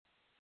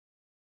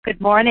Good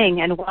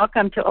morning and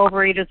welcome to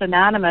Overeaters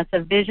Anonymous,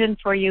 a Vision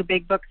for You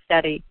Big Book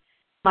study.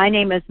 My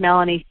name is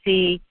Melanie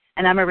C.,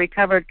 and I'm a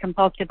recovered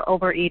compulsive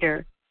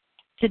overeater.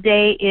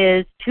 Today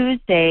is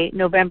Tuesday,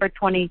 November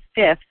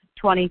 25th,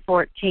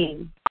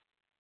 2014.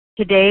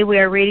 Today we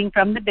are reading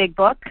from the Big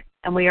Book,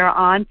 and we are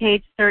on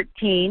page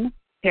 13,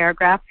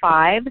 paragraph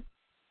 5,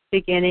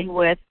 beginning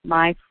with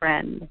My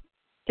Friend.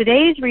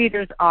 Today's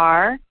readers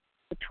are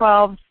the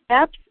 12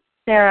 Steps,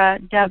 Sarah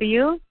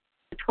W.,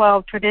 the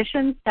 12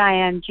 Traditions,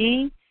 Diane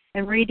G.,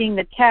 and reading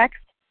the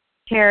text,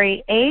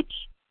 Terry H.,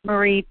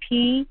 Marie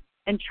P.,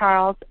 and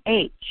Charles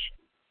H.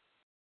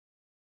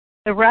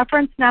 The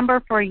reference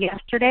number for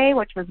yesterday,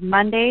 which was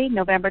Monday,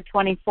 November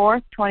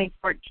 24th,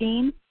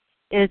 2014,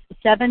 is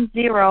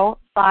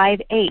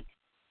 7058.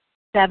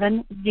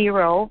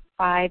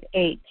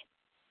 7058.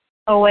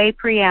 OA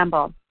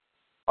Preamble.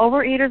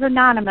 Overeaters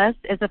Anonymous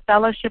is a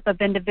fellowship of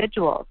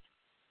individuals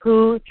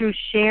who, through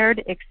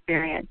shared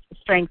experience,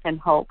 strength, and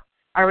hope,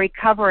 are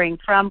recovering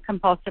from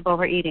compulsive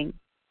overeating.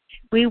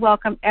 We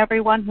welcome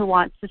everyone who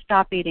wants to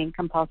stop eating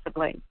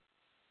compulsively.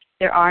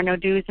 There are no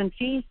dues and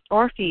fees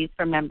or fees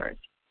for members.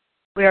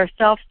 We are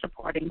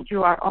self-supporting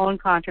through our own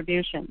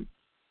contributions,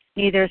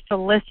 neither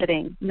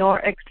soliciting nor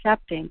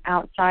accepting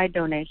outside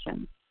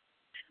donations.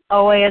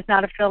 OA is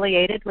not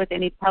affiliated with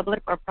any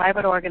public or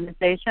private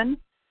organization,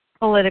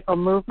 political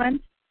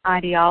movement,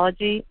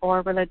 ideology,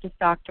 or religious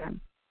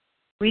doctrine.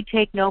 We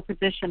take no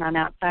position on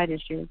outside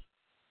issues.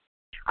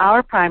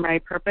 Our primary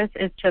purpose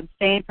is to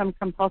abstain from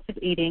compulsive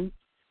eating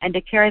and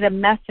to carry the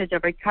message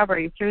of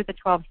recovery through the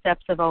 12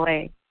 steps of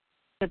OA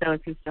to those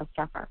who still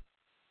suffer.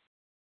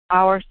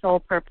 Our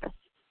sole purpose.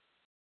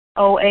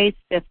 OA's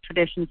fifth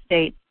tradition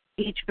states,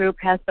 each group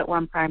has but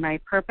one primary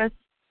purpose,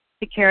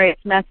 to carry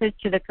its message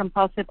to the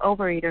compulsive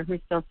overeater who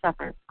still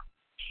suffers.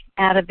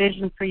 At a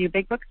Vision for You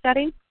Big Book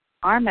study,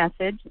 our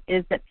message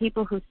is that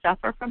people who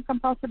suffer from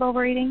compulsive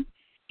overeating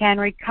can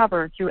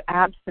recover through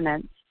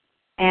abstinence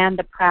and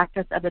the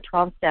practice of the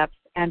 12 steps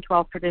and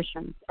 12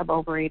 traditions of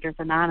Overeaters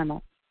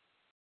Anonymous.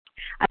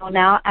 I will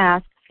now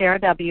ask Sarah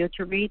W.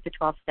 to read the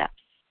 12 steps.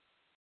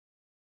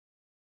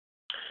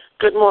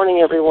 Good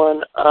morning,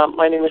 everyone.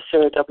 My name is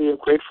Sarah W.,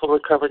 grateful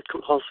recovered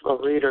compulsive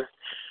overeater.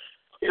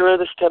 Here are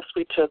the steps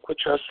we took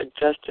which are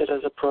suggested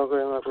as a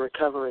program of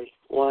recovery.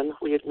 1,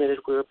 we admitted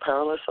we were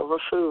powerless over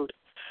food,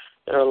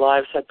 that our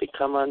lives had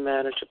become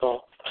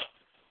unmanageable.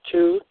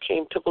 2,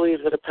 came to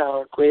believe that a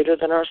power greater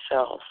than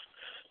ourselves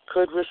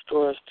could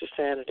restore us to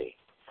sanity.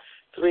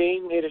 3,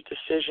 made a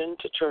decision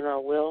to turn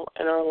our will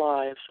and our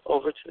lives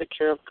over to the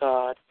care of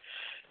God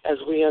as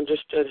we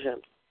understood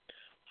Him.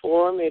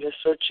 4, made a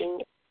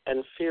searching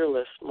and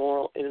fearless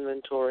moral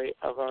inventory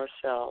of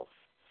ourselves.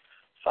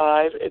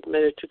 5,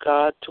 admitted to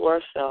God, to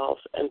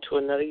ourselves, and to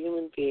another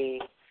human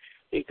being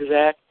the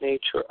exact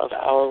nature of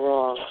our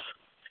wrongs.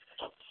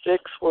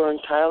 6, were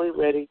entirely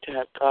ready to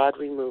have God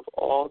remove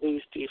all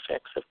these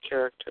defects of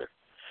character.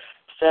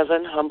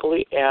 7,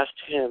 humbly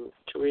asked Him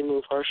to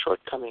remove our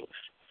shortcomings.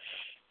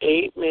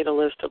 8, made a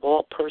list of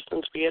all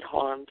persons we had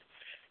harmed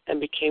and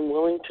became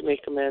willing to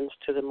make amends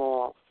to them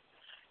all.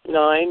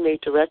 9,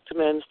 made direct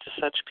amends to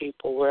such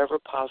people wherever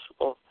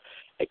possible,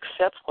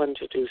 except when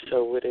to do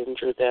so would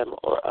injure them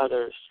or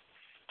others.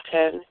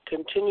 10,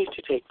 continued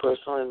to take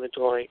personal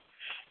inventory,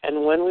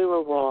 and when we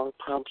were wrong,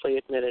 promptly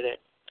admitted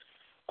it.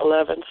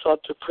 11,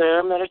 sought through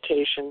prayer and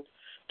meditation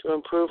to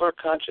improve our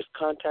conscious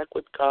contact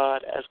with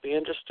God as we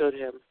understood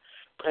Him,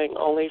 praying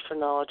only for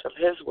knowledge of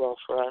His will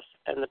for us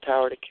and the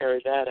power to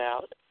carry that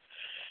out.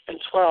 And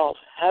 12,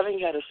 having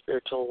had a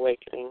spiritual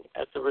awakening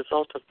as a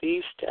result of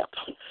these steps,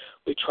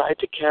 we tried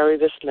to carry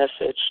this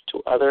message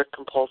to other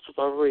compulsive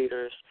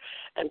overeaters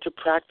and to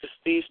practice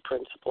these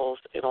principles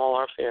in all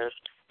our affairs.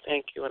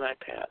 Thank you, and I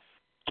pass.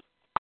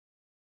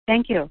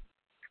 Thank you.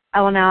 I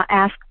will now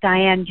ask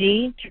Diane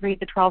G. to read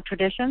the 12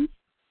 traditions.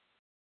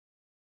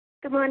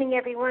 Good morning,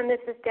 everyone.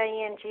 This is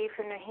Diane G.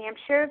 from New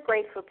Hampshire.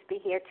 Grateful to be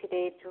here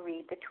today to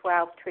read the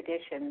 12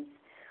 traditions.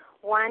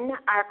 1,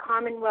 our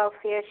common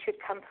welfare should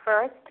come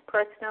first.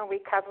 Personal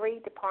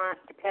recovery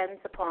depends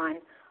upon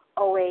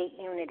OA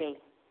unity.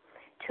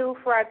 2,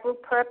 for our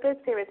group purpose,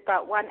 there is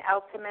but one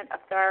ultimate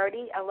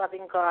authority, a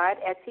loving God,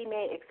 as He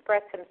may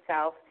express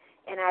Himself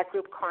in our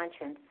group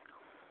conscience.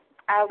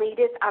 Our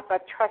leaders are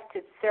but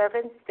trusted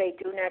servants. They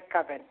do not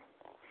govern.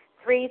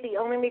 3, the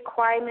only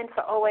requirement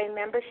for OA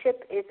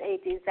membership is a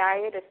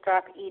desire to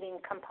stop eating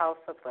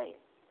compulsively.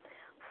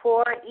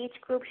 4,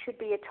 each group should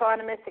be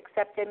autonomous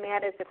except in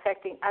matters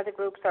affecting other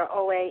groups or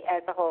OA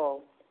as a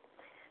whole.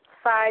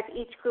 5,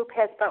 each group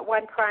has but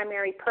one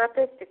primary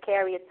purpose, to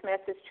carry its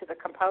message to the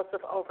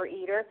compulsive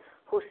overeater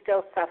who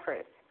still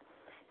suffers.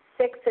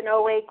 6, an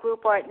OA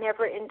group ought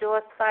never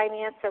endorse,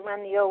 finance, or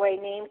lend the OA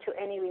name to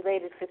any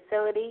related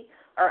facility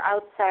or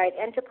outside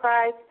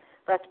enterprise,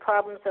 lest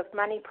problems of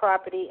money,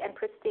 property, and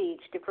prestige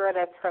divert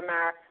us from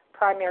our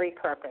primary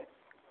purpose.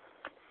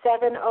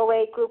 7,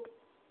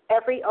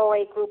 every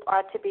OA group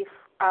ought to be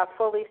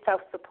fully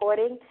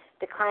self-supporting,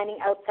 declining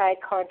outside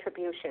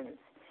contributions.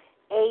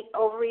 8,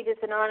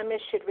 Overeaters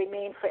Anonymous should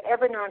remain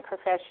forever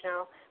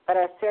non-professional, but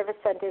our service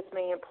centers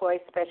may employ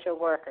special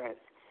workers.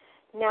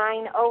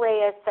 9,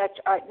 OA as such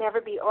ought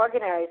never be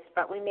organized,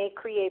 but we may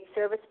create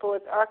service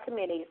boards or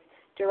committees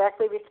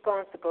directly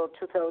responsible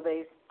to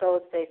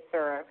those they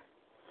serve.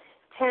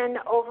 10,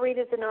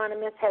 Overeaters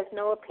Anonymous has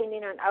no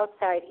opinion on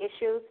outside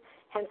issues,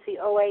 hence the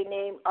OA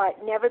name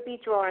ought never be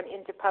drawn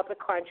into public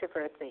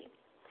controversy.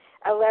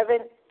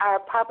 11, our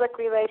public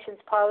relations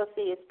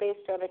policy is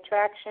based on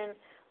attraction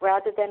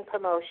rather than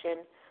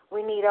promotion.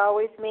 We need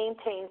always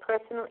maintain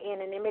personal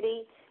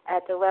anonymity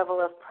at the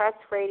level of press,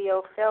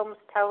 radio, films,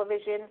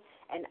 television,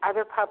 and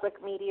other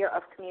public media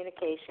of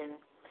communication.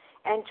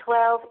 And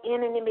 12,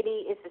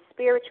 anonymity is the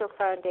spiritual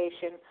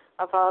foundation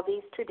of all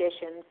these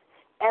traditions,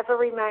 ever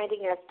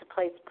reminding us to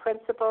place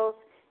principles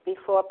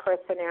before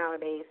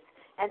personalities.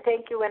 And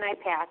thank you, and I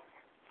pass.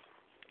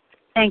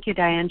 Thank you,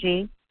 Diane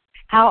G.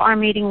 How our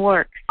meeting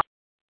works.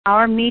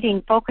 Our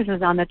meeting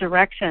focuses on the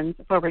directions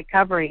for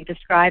recovery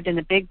described in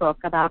the Big Book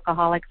of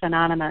Alcoholics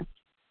Anonymous.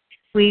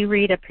 We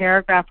read a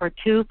paragraph or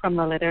two from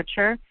the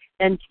literature,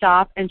 then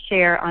stop and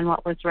share on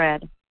what was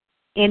read.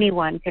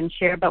 Anyone can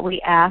share, but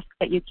we ask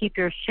that you keep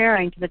your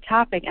sharing to the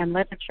topic and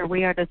literature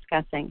we are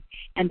discussing,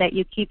 and that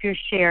you keep your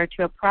share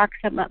to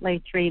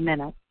approximately 3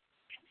 minutes.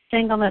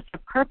 Singleness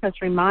of purpose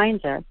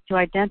reminds us to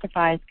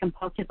identify as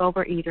compulsive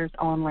overeaters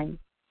only.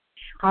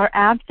 Our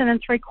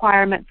abstinence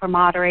requirement for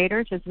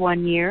moderators is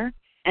 1 year,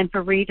 and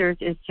for readers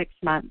is 6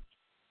 months.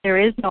 There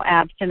is no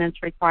abstinence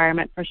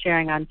requirement for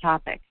sharing on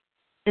topic.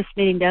 This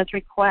meeting does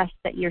request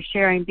that your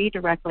sharing be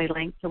directly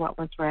linked to what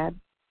was read.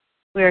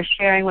 We are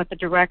sharing what the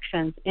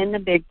directions in the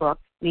Big Book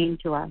mean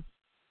to us.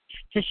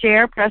 To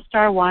share, press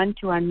 *1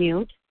 to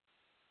unmute.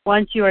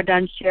 Once you are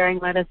done sharing,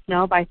 let us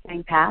know by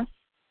saying pass.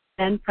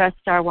 Then press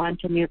 *1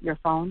 to mute your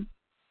phone.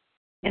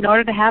 In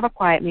order to have a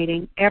quiet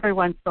meeting,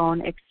 everyone's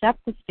phone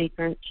except the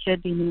speaker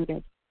should be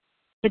muted.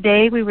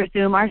 Today we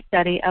resume our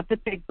study of the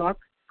Big Book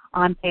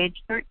on page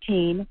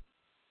 13,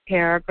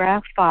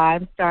 paragraph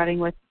 5, starting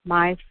with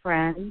my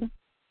friend.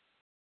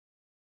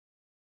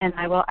 And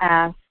I will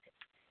ask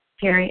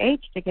Terry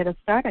H. to get us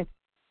started.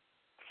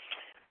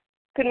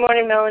 Good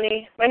morning,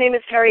 Melanie. My name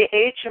is Terry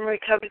H. I'm a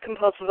recovered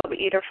compulsive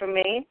overeater from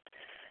Maine.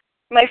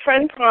 My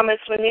friend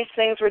promised when these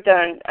things were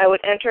done, I would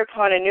enter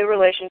upon a new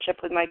relationship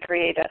with my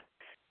Creator,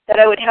 that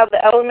I would have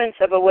the elements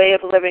of a way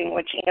of living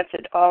which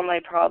answered all my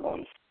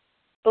problems.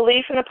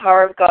 Belief in the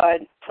power of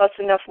God, plus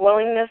enough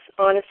willingness,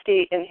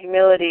 honesty, and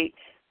humility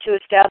to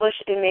establish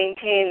and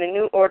maintain the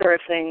new order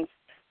of things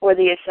were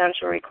the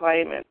essential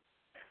requirements.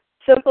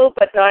 Simple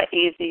but not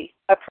easy.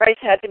 A price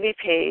had to be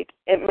paid.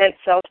 It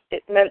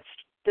meant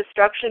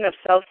destruction of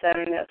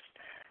self-centeredness.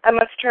 I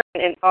must turn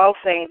in all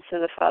things to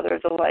the Father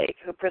of the light,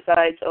 who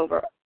presides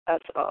over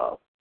us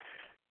all.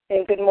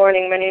 And good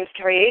morning. My name is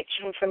Terry H.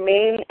 I'm from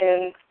Maine,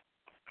 and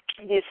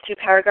these 2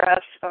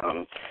 paragraphs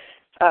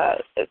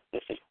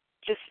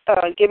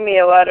give me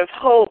a lot of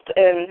hope.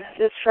 And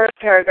this first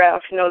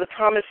paragraph,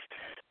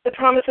 the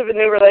promise of a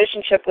new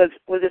relationship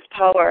with His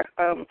power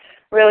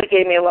really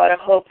gave me a lot of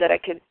hope that I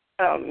could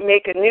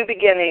make a new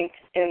beginning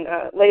and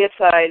lay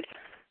aside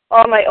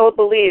all my old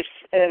beliefs,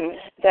 and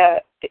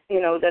that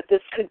that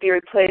this could be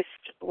replaced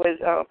with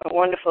a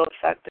wonderful,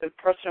 effective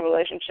personal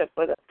relationship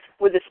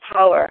with this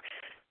power.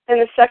 In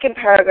the second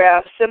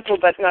paragraph, simple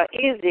but not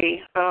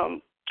easy,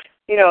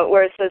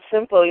 where it says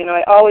simple,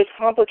 I always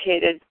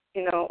complicated,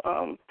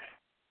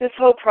 this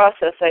whole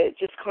process, I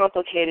just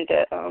complicated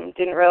it.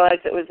 Didn't realize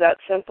it was that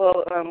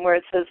simple. Where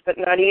it says but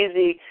not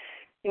easy,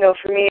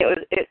 for me,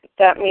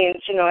 that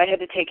means, I had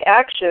to take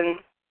action.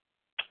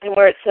 And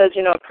where it says,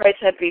 a price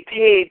had to be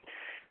paid,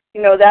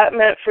 that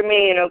meant for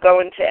me,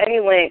 going to any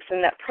lengths,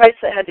 and that price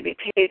that had to be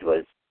paid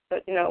was,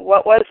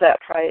 what was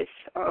that price?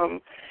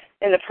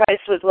 And the price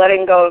was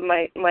letting go of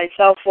my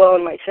self-will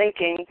and my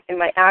thinking and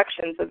my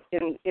actions of,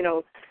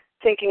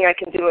 thinking I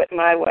can do it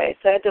my way.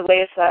 So I had to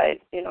lay aside,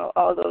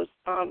 all those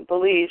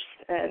beliefs,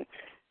 and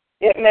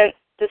it meant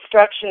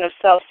destruction of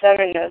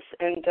self-centeredness,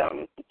 and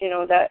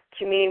that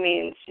to me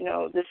means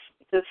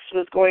this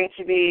was going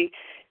to be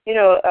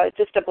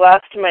just a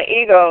blast to my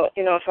ego,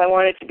 if I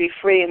wanted to be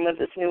free and live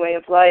this new way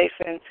of life.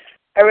 And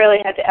I really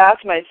had to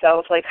ask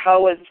myself, like,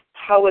 how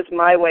was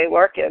my way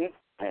working?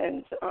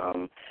 And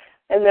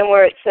then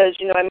where it says,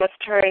 I must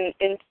turn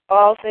in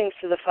all things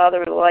to the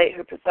Father of the light,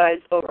 who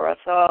presides over us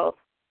all.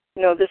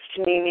 This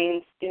to me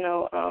means,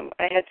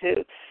 I had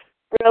to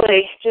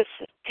really just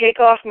take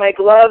off my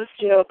gloves,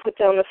 put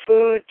down the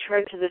food,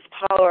 turn to this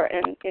power,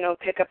 and,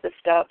 pick up the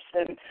steps.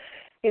 And,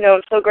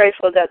 I'm so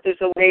grateful that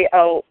there's a way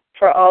out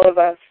for all of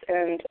us.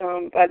 And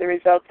by the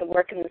results of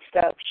working the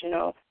steps,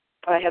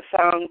 I have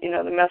found,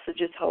 the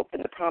message is hope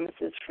and the promise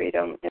is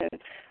freedom.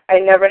 And I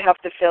never have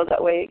to feel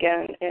that way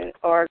again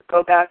or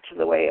go back to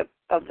the way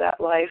of that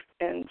life.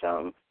 And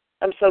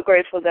I'm so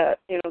grateful that,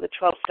 the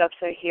 12 steps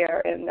are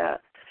here, and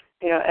that,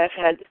 I've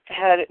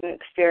had an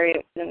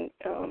experience, and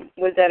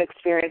with that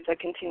experience, I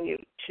continue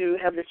to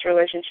have this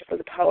relationship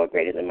with a power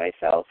greater than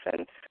myself,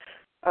 and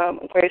I'm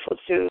grateful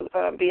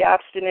to be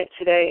abstinent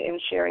today and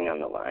sharing on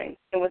the line.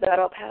 And with that,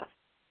 I'll pass.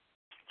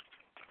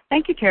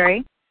 Thank you,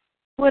 Terry.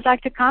 Who would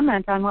like to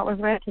comment on what was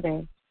read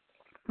today?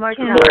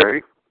 Marcella.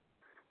 Larry.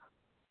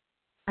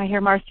 I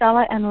hear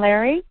Marcella and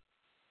Larry.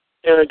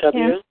 Sarah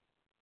W. Kim.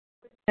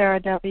 Sarah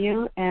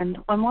W. And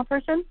one more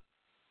person?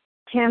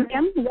 Kim.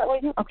 Kim, is that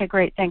what you? Okay,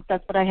 great. Thanks.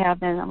 That's what I have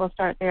then. We'll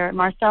start there.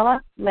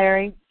 Marcella,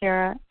 Larry,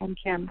 Sarah, and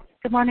Kim.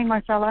 Good morning,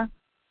 Marcella.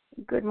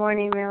 Good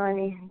morning,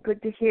 Melanie.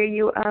 Good to hear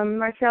you.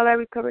 Marcella,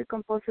 recovered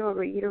compulsive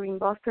overeater in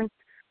Boston.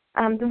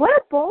 What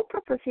a bold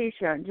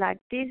proposition. Like,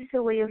 this is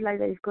a way of life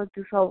that is going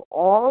to solve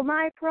all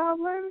my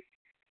problems?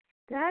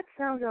 That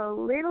sounds a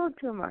little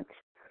too much.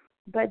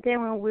 But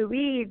then when we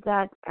read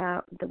that,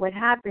 what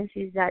happens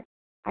is that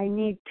I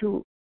need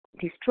to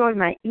destroy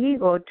my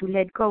ego to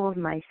let go of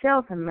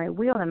myself and my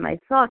will and my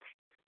thoughts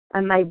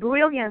and my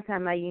brilliance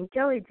and my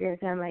intelligence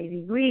and my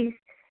degrees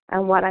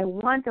and what I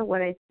want and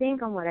what I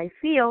think and what I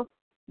feel.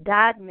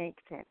 That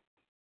makes sense.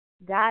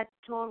 That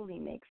totally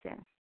makes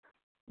sense.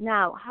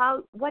 Now,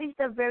 what is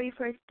the very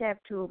first step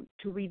to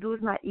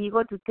reduce my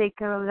ego, to take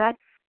care of that?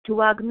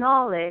 To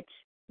acknowledge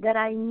that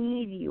I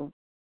need you,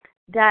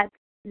 that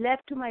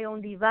left to my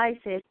own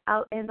devices,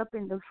 I'll end up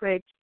in the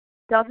fridge,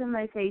 stuffing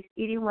my face,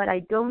 eating what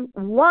I don't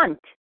want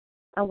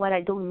and what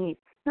I don't need.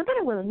 Not that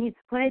I will need,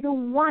 what I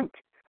don't want,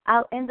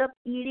 I'll end up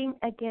eating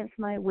against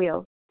my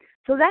will.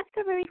 So that's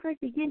the very first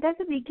beginning. That's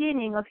the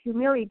beginning of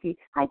humility.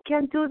 I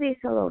can't do this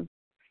alone.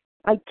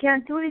 I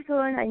can't do this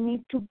alone. I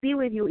need to be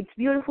with you. It's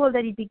beautiful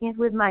that it begins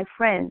with my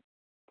friend.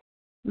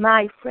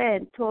 My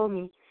friend told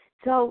me.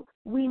 So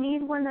we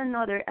need one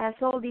another as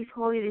all these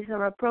holidays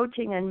are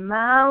approaching and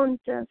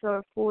mountains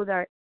of food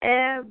are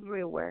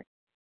everywhere.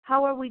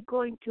 How are we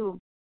going to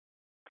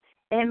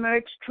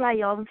emerge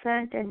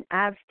triumphant and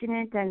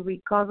abstinent and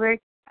recovered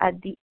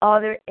at the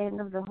other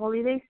end of the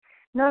holidays?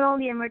 Not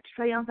only emerge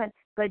triumphant,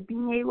 but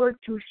being able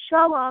to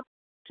show up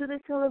to the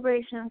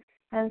celebrations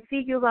and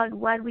figure out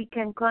what we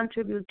can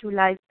contribute to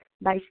life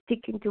by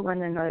sticking to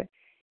one another.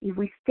 If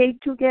we stay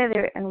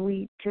together and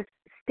we just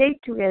stay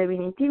together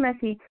in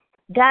intimacy,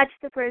 that's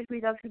the first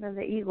reduction of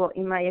the ego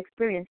in my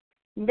experience.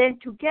 And then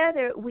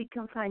together we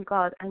can find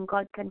God and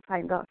God can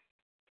find us.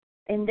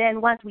 And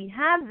then once we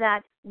have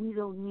that, we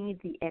don't need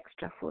the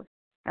extra food.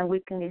 And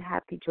we can live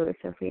happy, joyous,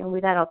 and free. And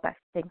with that, I'll pass.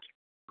 Thank you.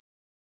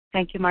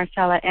 Thank you,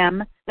 Marcella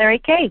M. Larry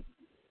K.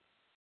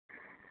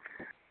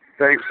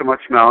 Thanks so much,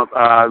 Mel.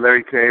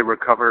 Larry K.,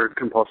 recovered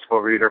compulsive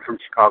overeater from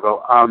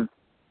Chicago.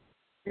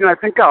 I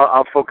think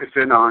I'll focus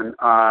in on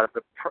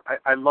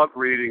I love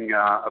reading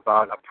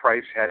about a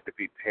price had to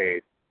be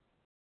paid.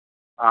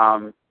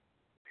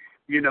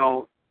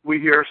 We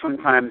hear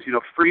sometimes,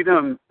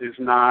 freedom is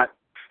not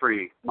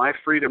free. My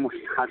freedom was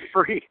not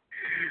free.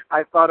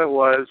 I thought it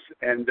was,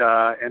 and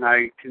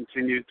I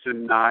continued to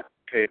not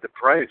pay the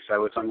price. I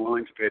was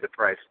unwilling to pay the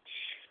price.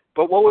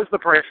 But what was the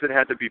price that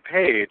had to be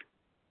paid?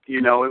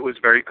 It was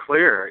very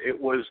clear. It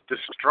was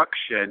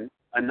destruction,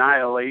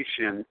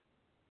 annihilation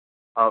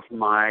of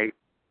my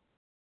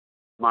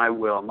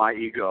will, my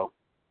ego.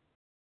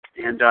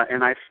 And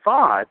I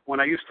thought, when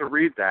I used to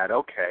read that,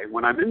 okay,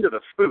 when I'm into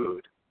the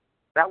food,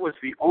 that was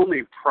the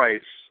only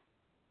price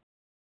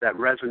that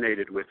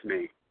resonated with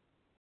me.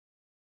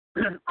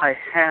 I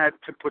had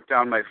to put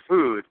down my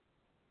food,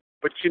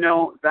 but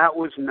that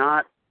was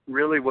not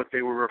really what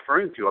they were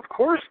referring to. Of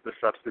course the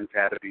substance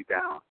had to be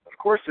down. Of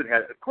course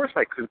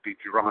I couldn't be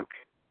drunk,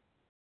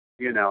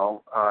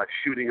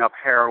 shooting up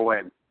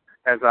heroin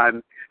as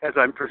I'm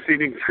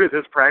proceeding through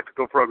this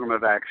practical program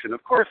of action.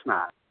 Of course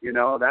not.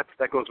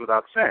 That goes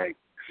without saying.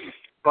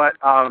 But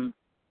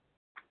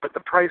the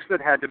price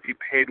that had to be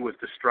paid was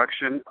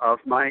destruction of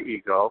my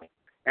ego,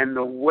 and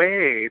the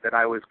way that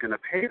I was going to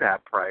pay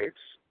that price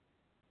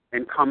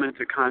and come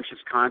into conscious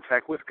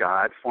contact with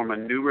God, form a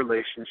new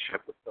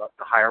relationship with the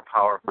higher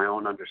power of my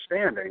own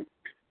understanding,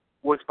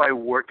 was by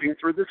working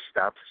through the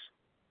steps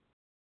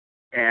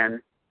and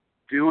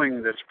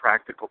doing this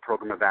practical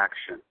program of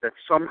action. That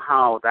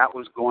somehow that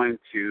was going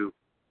to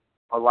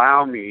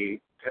allow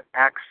me to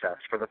access,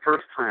 for the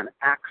first time,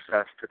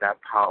 access to that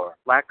power.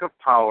 Lack of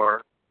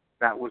power,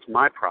 that was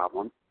my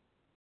problem.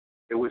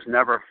 It was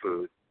never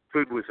food.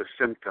 Food was a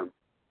symptom.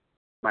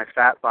 My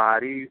fat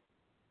body,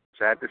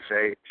 sad to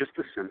say, just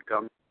a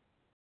symptom.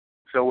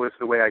 So was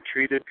the way I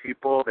treated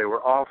people. They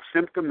were all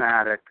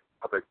symptomatic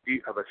of a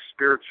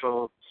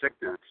spiritual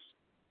sickness.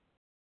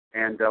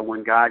 And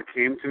when God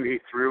came to me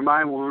through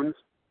my wounds,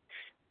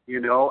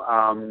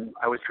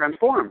 I was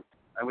transformed.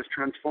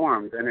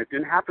 And it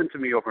didn't happen to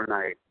me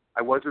overnight.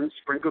 I wasn't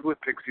sprinkled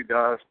with pixie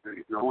dust.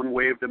 No one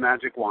waved a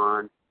magic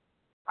wand.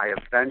 I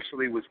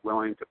eventually was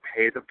willing to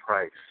pay the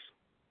price.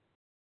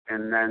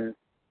 And then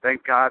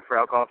thank God for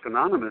Alcoholics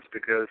Anonymous,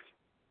 because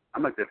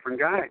I'm a different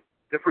guy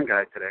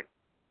today.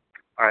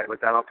 All right,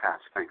 with that, I'll pass.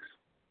 Thanks.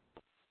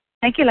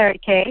 Thank you, Larry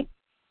K.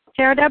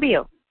 Sarah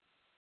W.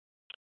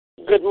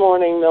 Good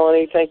morning,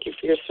 Melanie. Thank you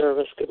for your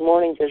service. Good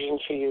morning, Vision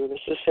for You. This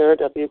is Sarah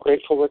W.,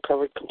 grateful,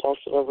 recovered,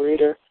 compulsive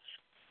overeater.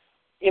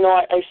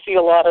 I see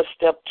a lot of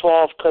step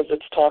 12 because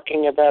it's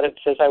talking about, it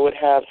says I would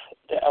have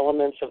the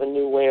elements of a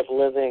new way of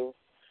living,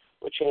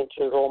 which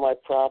answered all my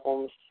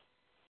problems.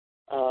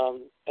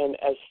 And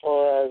as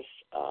far as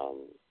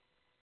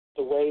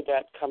the way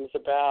that comes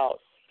about,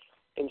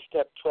 in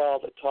step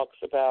 12, it talks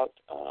about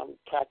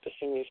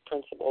practicing these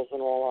principles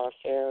in all our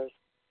affairs.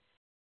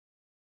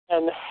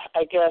 And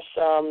I guess,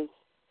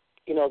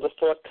 the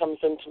thought comes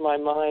into my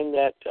mind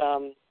that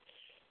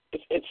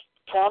it's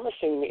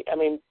promising me. I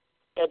mean,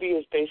 Debbie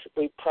is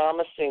basically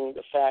promising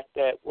the fact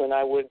that when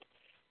I would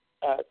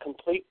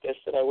complete this,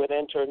 that I would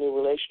enter a new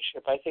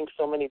relationship. I think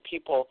so many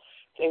people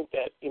think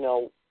that,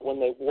 when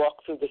they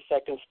walk through the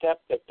second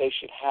step, that they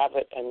should have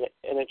it and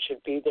it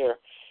should be there.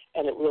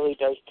 And it really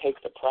does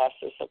take the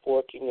process of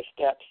working the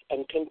steps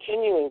and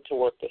continuing to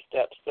work the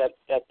steps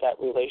that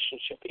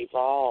relationship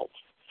evolves.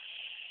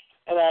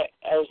 And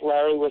as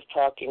Larry was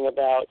talking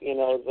about,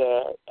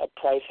 a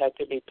price had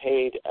to be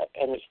paid,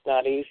 and it's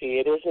not easy.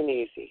 It isn't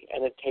easy,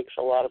 and it takes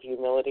a lot of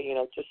humility,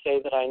 to say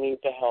that I need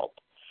the help,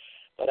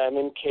 that I'm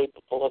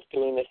incapable of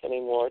doing this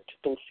anymore, to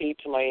concede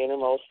to my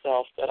innermost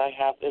self that I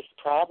have this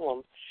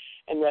problem,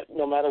 and that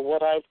no matter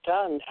what I've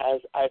done,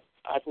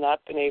 I've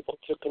not been able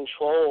to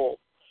control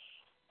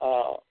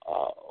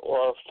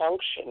or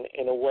function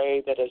in a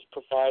way that has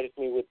provided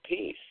me with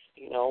peace.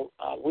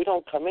 We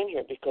don't come in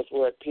here because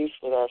we're at peace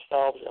with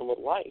ourselves and with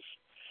life.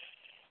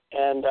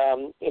 And,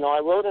 I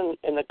wrote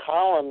in the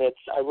column,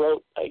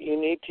 you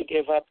need to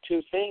give up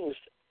two things,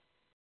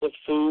 with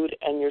food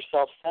and your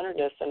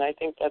self-centeredness, and I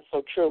think that's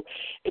so true.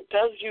 It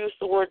does use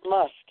the word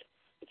must.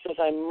 It says,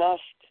 I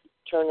must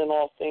turn in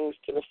all things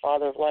to the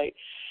Father of Light.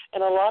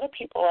 And a lot of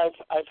people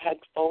I've had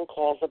phone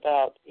calls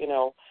about,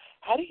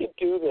 how do you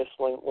do this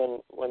when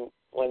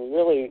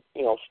really,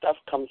 stuff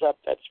comes up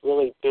that's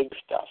really big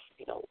stuff,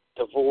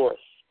 divorce,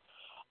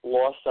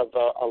 loss of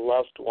a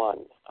loved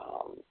one,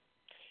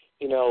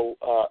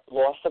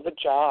 loss of a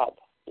job,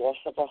 loss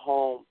of a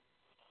home,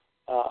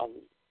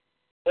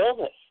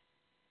 illness.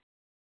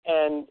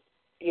 And,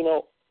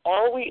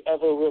 are we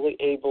ever really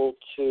able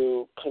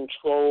to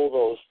control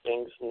those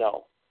things?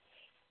 No.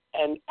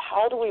 And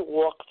how do we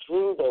walk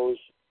through those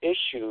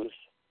issues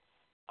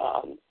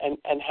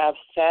and have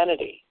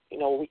sanity?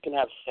 We can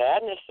have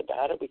sadness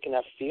about it. We can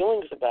have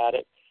feelings about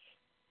it.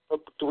 But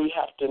do we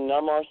have to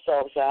numb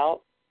ourselves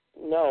out?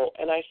 No.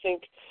 And I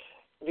think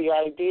the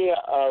idea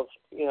of,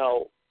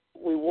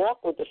 we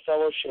walk with the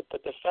fellowship,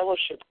 but the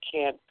fellowship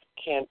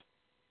can't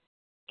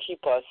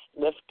keep us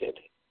lifted.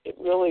 It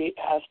really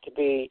has to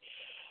be,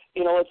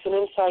 it's an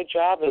inside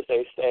job, as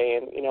they say.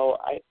 And,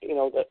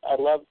 I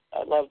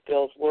love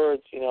Bill's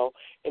words, in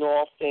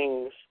all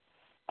things,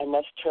 I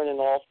must turn in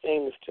all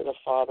things to the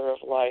Father of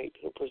Light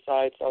who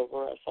presides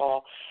over us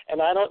all.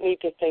 And I don't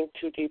need to think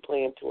too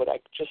deeply into it. I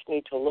just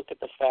need to look at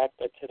the fact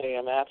that today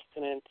I'm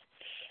abstinent.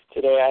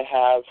 Today I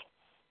have,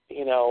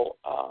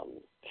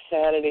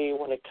 sanity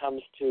when it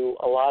comes to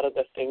a lot of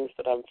the things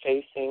that I'm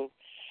facing,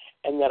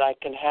 and that I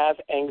can have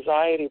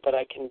anxiety, but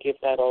I can give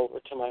that over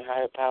to my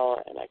higher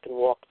power, and I can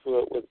walk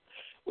through it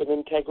with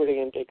integrity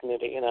and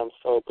dignity, and I'm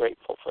so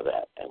grateful for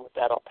that. And with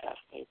that, I'll pass.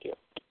 Thank you.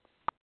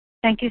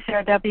 Thank you,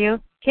 Sarah W.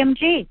 Kim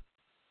G.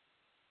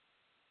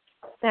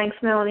 Thanks,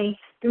 Melanie.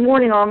 Good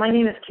morning, all. My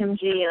name is Kim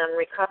G., and I'm a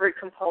recovered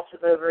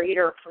compulsive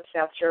overeater from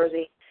South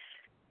Jersey.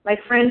 My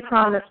friend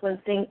promised when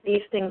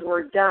these things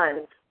were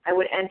done, I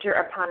would enter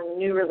upon a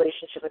new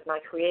relationship with my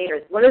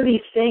Creator. What are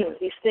these things?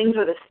 These things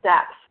are the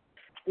steps.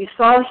 We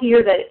saw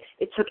here that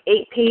it took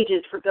 8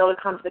 pages for Bill to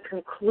come to the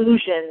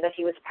conclusion that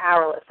he was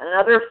powerless, and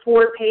another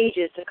 4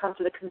 pages to come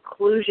to the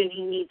conclusion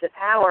he needs the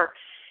power.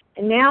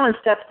 And now in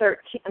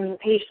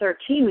page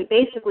 13, we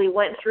basically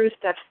went through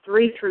steps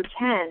 3 through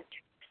 10,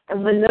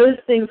 and when those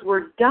things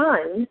were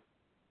done,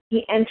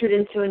 he entered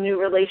into a new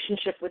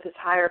relationship with his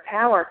higher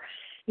power.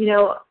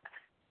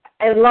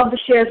 I love the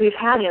shares we've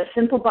had,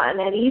 simple but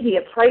not easy.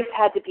 A price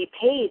had to be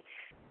paid.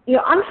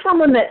 I'm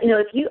someone that,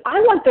 I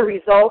want the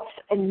results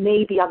and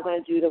maybe I'm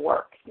going to do the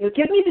work.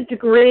 Give me the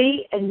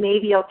degree and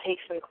maybe I'll take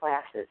some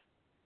classes.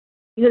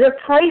 The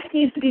price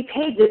needs to be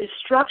paid, the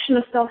destruction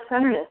of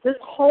self-centeredness. This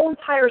whole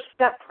entire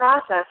step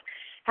process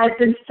has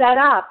been set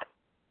up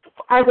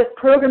as a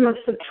program of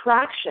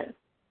subtraction.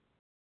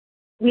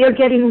 We are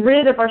getting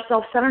rid of our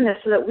self-centeredness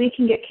so that we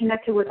can get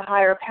connected with a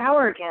higher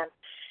power again.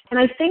 And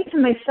I think to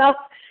myself,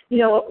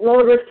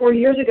 over 4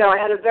 years ago, I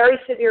had a very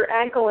severe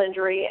ankle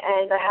injury,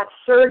 and I had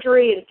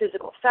surgery and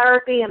physical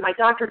therapy, and my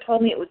doctor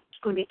told me it was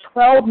going to be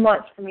 12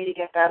 months for me to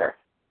get better.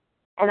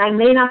 And I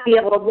may not be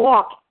able to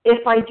walk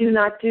if I do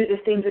not do the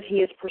things that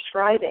he is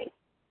prescribing.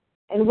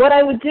 And what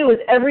I would do is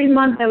every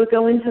month I would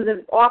go into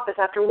the office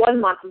after 1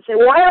 month and say,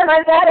 why aren't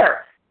I better?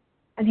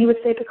 And he would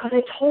say, because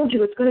I told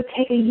you it's going to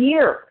take a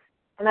year.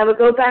 And I would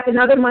go back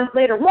another month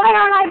later, why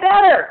aren't I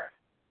better?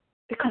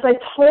 Because I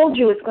told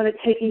you it's going to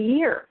take a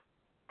year.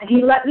 And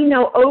he let me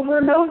know over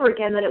and over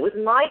again that it was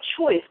my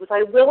choice. Was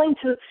I willing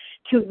to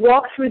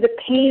walk through the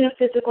pain of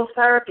physical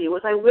therapy?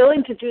 Was I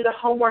willing to do the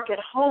homework at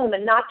home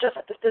and not just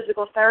at the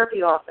physical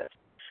therapy office?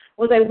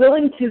 Was I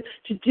willing to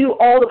do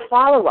all the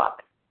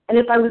follow-up? And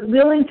if I was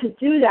willing to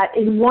do that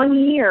in 1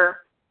 year,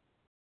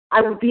 I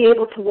would be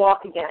able to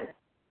walk again.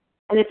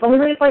 And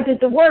only if I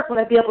did the work would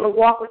I be able to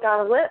walk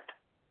without a limp.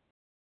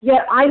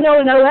 Yet I know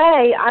in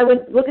OA, I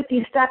would look at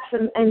these steps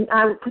and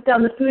I would put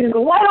down the food and go,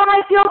 why don't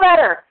I feel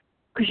better?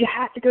 because you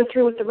have to go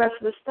through with the rest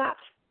of the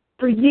steps.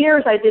 For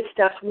years, I did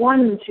steps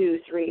 1, 2,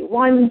 3,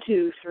 1,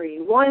 2,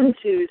 3, 1,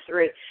 2,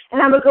 3.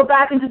 And I would go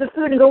back into the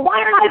food and go, why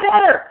aren't I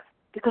better?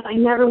 Because I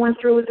never went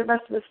through with the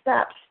rest of the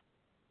steps.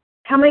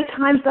 How many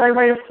times did I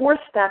write a 4th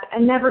step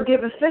and never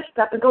give a 5th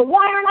step and go,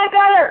 why aren't I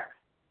better?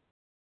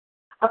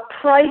 A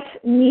price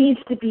needs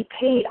to be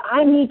paid.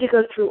 I need to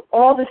go through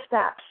all the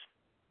steps.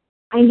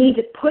 I need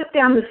to put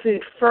down the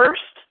food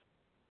first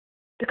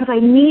because I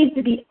need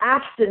to be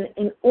abstinent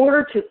in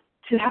order to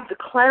have the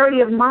clarity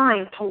of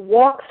mind to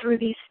walk through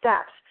these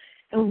steps.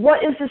 And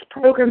what is this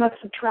program of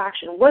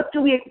subtraction?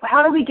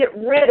 How do we get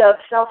rid of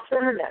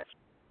self-centeredness?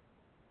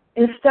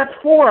 In step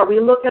 4, we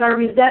look at our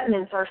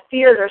resentments, our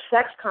fears, our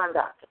sex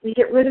conduct. We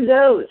get rid of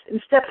those.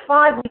 In step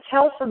 5, we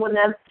tell someone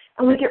them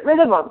and we get rid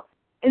of them.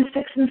 In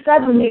 6 and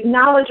 7, we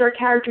acknowledge our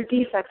character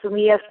defects and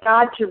we ask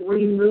God to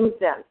remove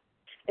them.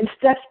 In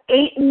steps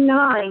 8 and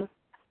 9,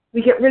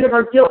 we get rid of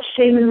our guilt,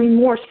 shame, and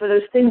remorse for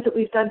those things that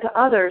we've done to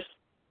others.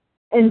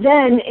 And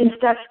then in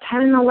steps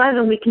 10 and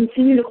 11, we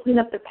continue to clean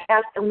up the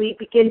past and we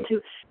begin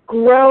to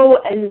grow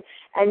and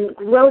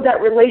grow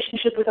that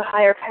relationship with a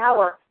higher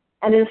power.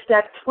 And in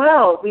step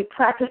 12, we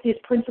practice these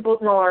principles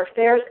in all our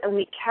affairs and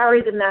we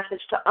carry the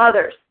message to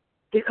others.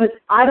 Because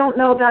I don't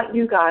know about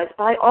you guys,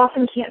 but I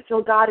often can't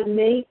feel God in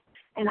me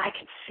and I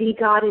can see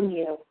God in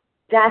you.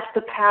 That's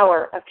the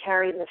power of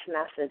carrying this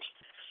message.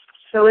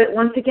 So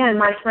once again,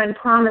 my friend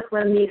promised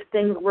when these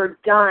things were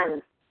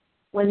done,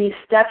 when these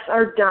steps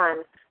are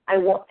done, I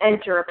will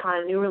enter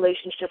upon a new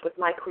relationship with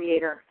my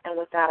Creator. And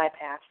with that, I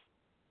pass.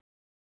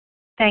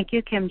 Thank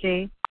you, Kim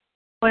G.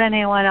 Would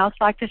anyone else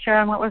like to share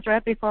on what was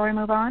read before we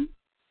move on?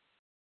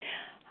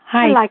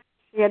 Hi. I'd like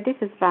to share. This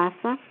is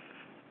Vasa.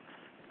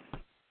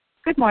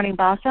 Good morning,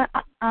 Vasa.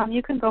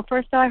 You can go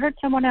first. I heard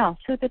someone else.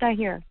 Who did I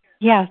hear?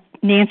 Yes,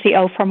 Nancy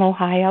O. from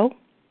Ohio.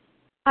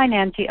 Hi,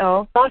 Nancy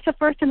O. Vasa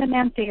first and then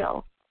Nancy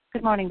O.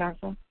 Good morning,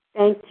 Vasa.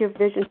 Thank you,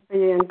 Vision for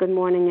you, and good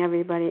morning,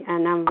 everybody.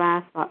 And I'm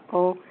Vasa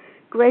O.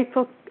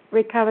 Grateful,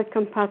 recovered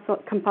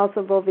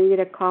compulsive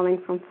overeater calling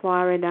from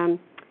Florida.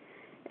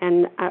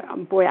 And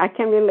boy, I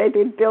can relate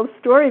to Bill's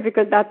story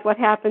because that's what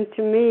happened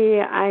to me.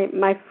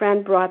 My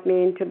friend brought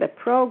me into the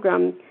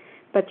program,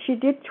 but she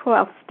did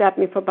 12-step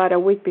me for about a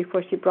week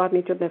before she brought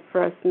me to the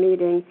first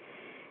meeting.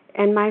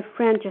 And my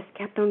friend just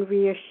kept on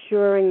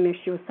reassuring me.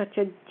 She was such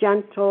a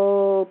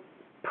gentle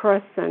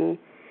person.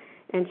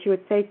 And she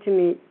would say to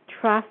me,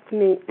 trust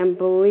me and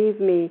believe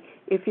me,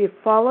 if you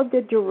follow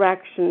the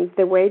directions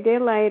the way they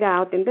laid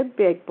out in the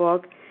big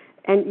book,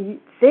 and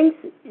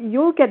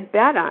you'll get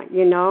better,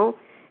 you know.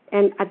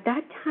 And at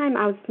that time,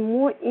 I was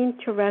more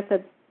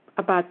interested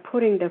about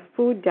putting the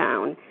food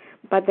down.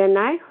 But then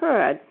I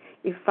heard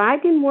if I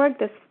didn't work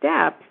the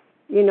steps,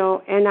 you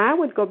know, and I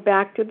would go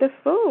back to the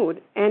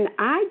food. And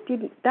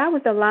that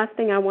was the last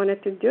thing I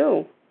wanted to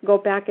do, go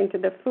back into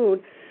the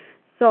food.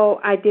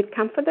 So I did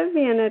come for the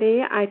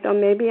vanity. I thought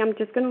maybe I'm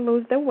just going to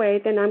lose the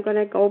weight and I'm going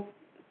to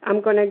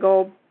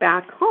go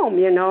back home,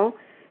 you know,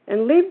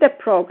 and leave the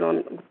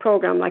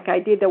program like I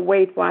did the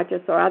Weight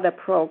Watchers or other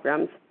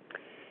programs.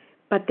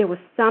 But there was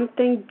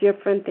something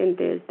different in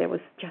this. There was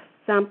just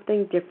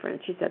something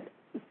different. She said,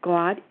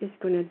 God is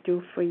going to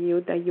do for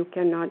you that you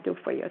cannot do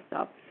for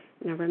yourself.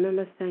 And I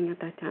remember saying at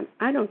that time,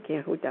 I don't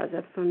care who does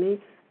it for me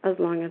as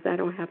long as I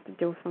don't have to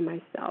do it for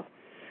myself.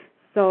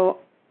 So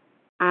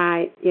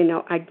I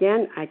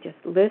just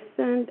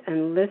listened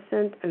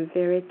and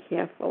very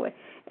carefully.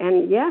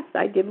 And yes,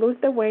 I did lose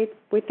the weight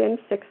within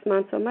 6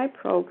 months of my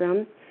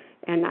program.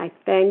 And I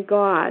thank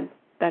God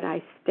that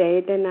I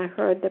stayed and I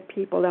heard the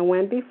people that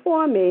went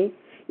before me.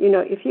 You know,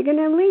 if you're going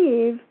to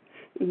leave,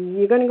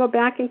 you're going to go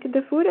back into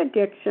the food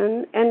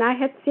addiction. And I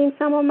had seen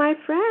some of my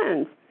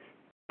friends.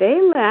 They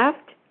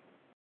left.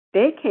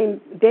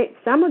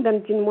 Some of them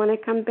didn't want to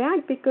come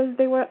back because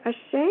they were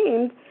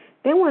ashamed.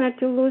 They wanted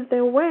to lose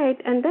their weight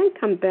and then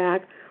come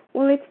back.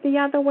 Well, it's the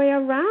other way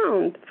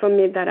around for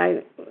me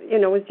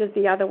it was just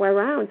the other way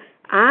around.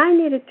 I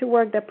needed to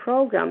work the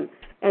program,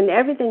 and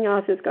everything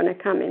else is going to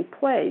come in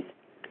place.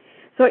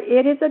 So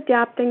it is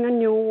adapting a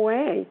new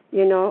way,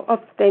 you know, of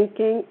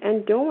thinking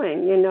and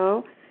doing, you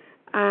know.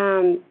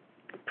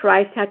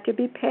 Price had to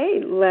be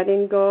paid.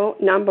 Letting go,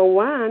 number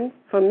one,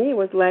 for me,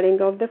 was letting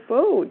go of the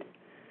food.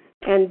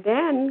 And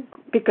then,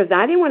 because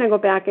I didn't want to go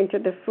back into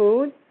the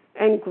food,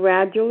 and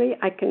gradually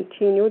I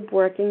continued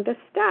working the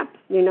steps,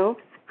 you know.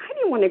 I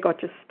didn't want to go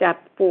to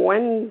step 4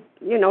 and,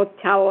 you know,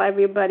 tell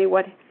everybody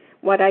what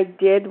I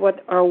did,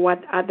 what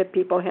other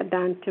people had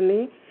done to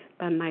me.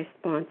 But my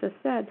sponsor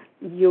said,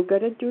 you got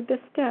to do the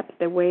steps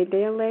the way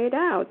they're laid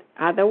out.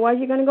 Otherwise,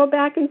 you're going to go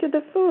back into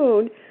the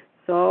food.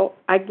 So,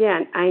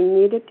 again, I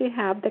needed to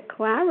have the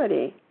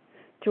clarity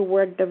to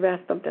work the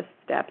rest of the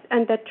steps.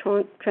 And the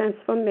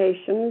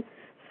transformation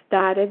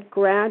started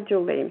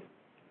gradually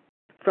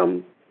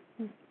from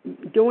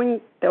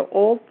doing the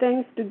old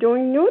things to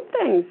doing new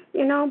things,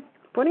 you know,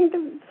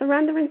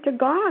 surrendering to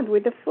God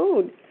with the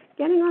food,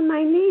 getting on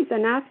my knees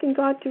and asking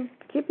God to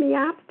keep me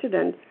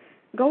abstinent,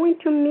 going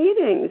to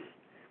meetings,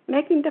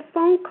 making the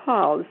phone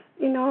calls.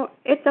 You know,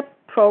 it's a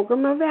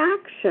program of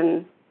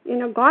action.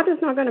 God is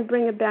not going to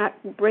bring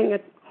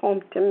it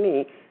home to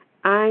me.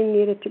 I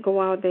needed to go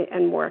out there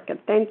and work it.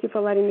 Thank you for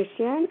letting me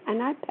share,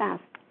 and I pass.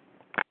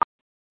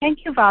 Thank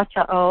you,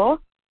 Vasa O.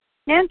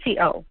 Nancy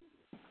O.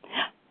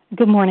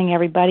 Good morning,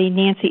 everybody.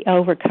 Nancy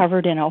O.,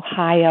 recovered in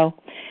Ohio.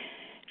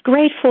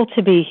 Grateful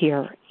to be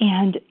here.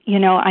 And,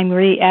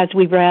 as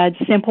we read,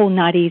 simple,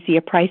 not easy.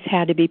 A price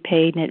had to be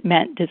paid, and it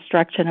meant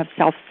destruction of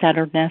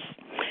self-centeredness.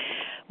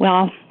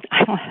 Well,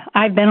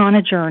 I've been on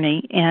a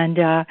journey, and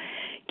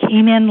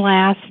came in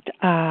last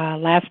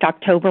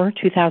October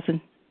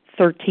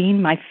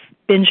 2013. My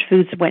binge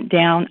foods went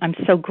down. I'm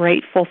so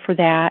grateful for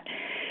that.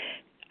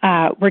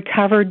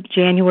 Recovered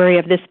January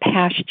of this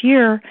past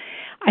year.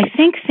 I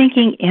think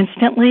thinking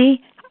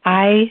instantly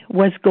I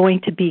was going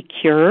to be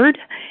cured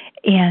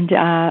and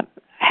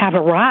have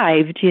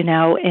arrived,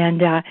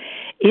 and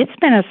it's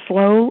been a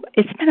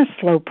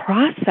slow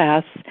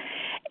process,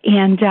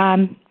 and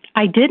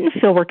I didn't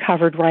feel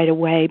recovered right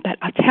away. But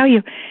I'll tell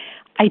you,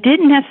 I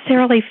didn't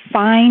necessarily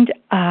find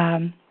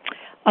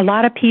a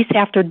lot of peace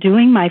after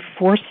doing my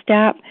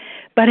 4-step,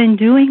 but in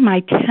doing my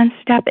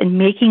 10-step and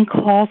making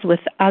calls with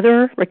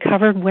other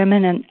recovered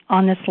women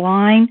on this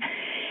line,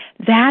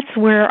 that's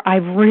where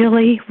I've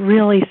really,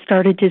 really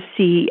started to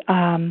see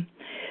the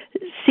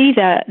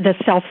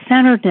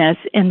self-centeredness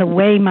in the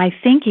way my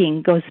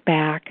thinking goes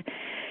back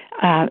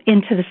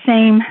into the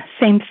same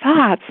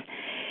thoughts.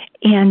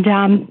 And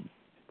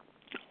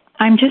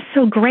I'm just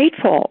so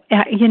grateful.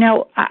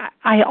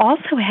 I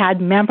also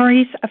had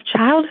memories of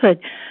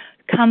childhood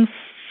come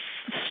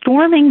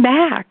storming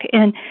back.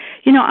 And,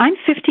 I'm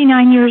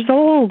 59 years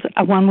old.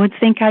 One would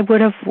think I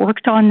would have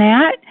worked on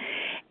that,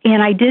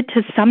 and I did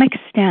to some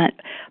extent.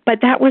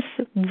 But that was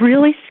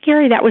really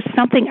scary. That was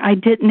something I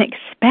didn't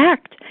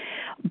expect.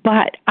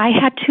 But I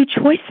had two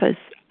choices.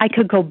 I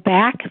could go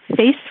back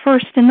face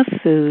first in the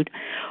food,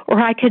 or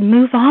I could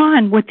move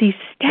on with these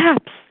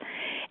steps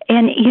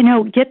and,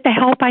 get the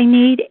help I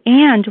need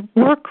and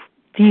work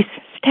these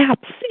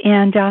steps.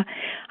 And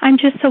I'm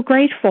just so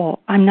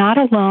grateful. I'm not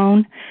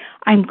alone.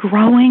 I'm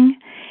growing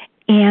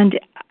and,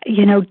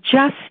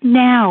 just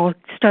now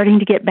starting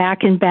to get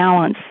back in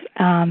balance.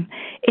 And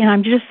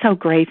I'm just so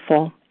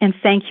grateful. And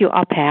thank you.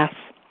 I'll pass.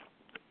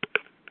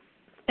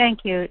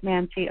 Thank you,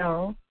 Nancy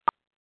O.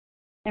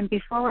 And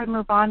before we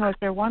move on, was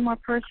there one more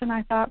person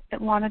I thought that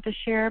wanted to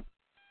share?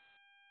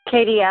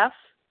 Katie F.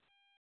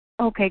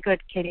 Okay, good,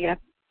 Katie F.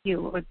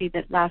 You would be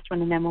the last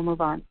one, and then we'll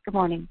move on. Good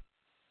morning.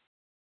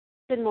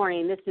 Good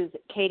morning. This is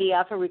Katie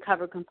F., a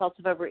recovered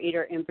compulsive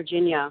overeater in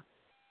Virginia.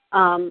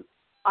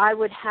 I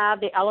would have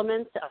the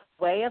elements of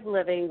way of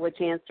living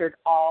which answered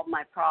all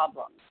my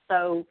problems.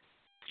 So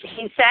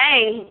he's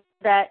saying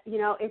that,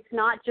 it's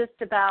not just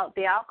about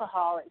the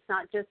alcohol. It's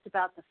not just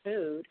about the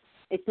food.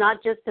 It's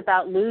not just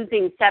about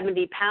losing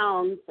 70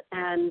 pounds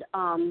and,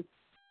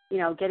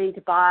 getting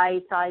to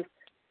buy size,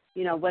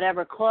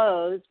 whatever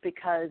clothes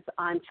because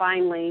I'm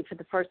finally, for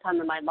the first time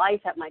in my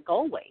life, at my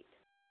goal weight.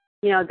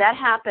 That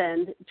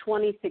happened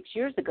 26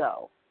 years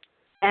ago.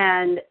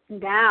 And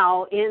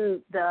now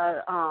in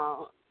the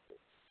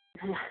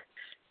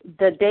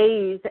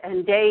days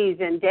and days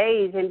and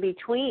days in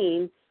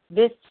between,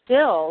 this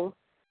still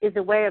is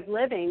a way of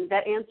living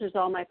that answers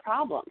all my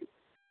problems.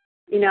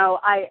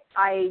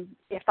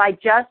 If I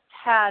just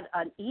had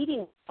an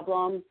eating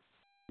problem,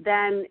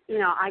 then,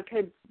 I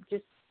could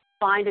just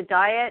find a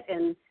diet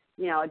and,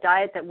 a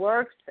diet that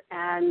works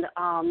and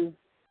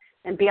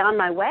be on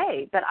my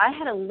way. But I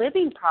had a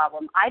living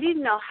problem. I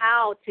didn't know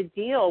how to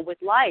deal with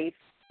life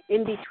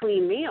in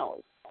between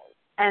meals.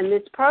 And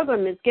this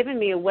program has given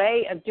me a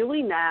way of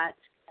doing that.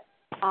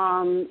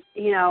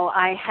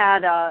 I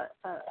had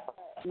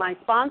my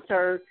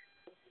sponsor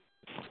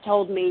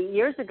told me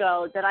years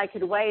ago that I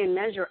could weigh and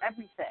measure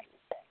everything.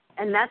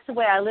 And that's the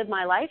way I live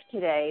my life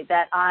today,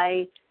 that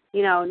I,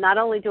 not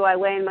only do I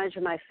weigh and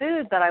measure my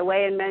food, but I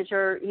weigh and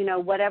measure,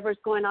 whatever's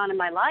going on in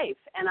my life.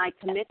 And I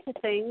commit to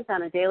things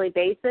on a daily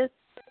basis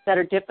that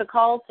are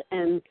difficult.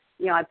 And,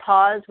 I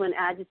pause when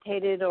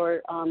agitated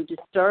or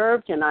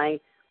disturbed. And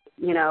I,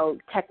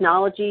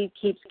 technology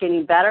keeps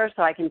getting better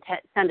so I can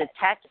send a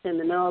text in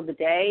the middle of the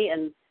day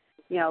and,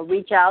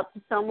 reach out to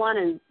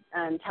someone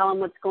and tell them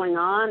what's going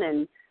on.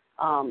 And,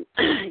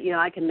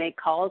 I can make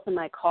calls in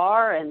my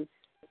car. And,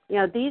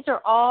 these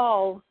are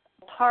all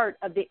part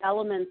of the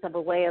elements of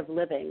a way of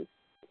living.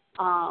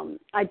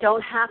 I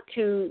don't have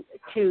to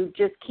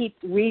just keep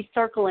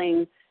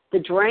recircling the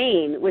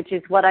drain, which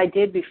is what I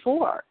did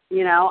before.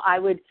 I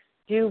would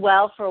do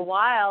well for a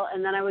while,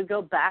 and then I would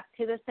go back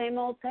to the same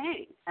old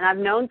thing. And I've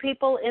known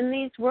people in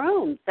these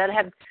rooms that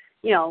have,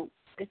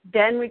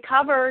 been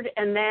recovered,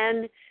 and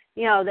then,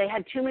 they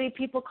had too many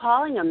people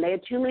calling them. They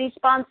had too many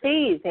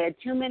sponsees. They had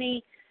too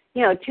many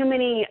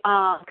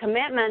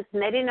commitments,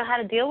 and they didn't know how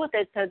to deal with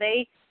it. So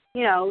they,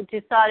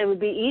 just thought it would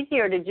be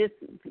easier to just,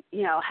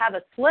 have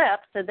a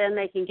slip so then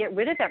they can get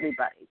rid of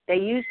everybody. They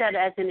use that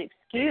as an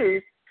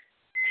excuse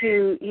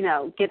to,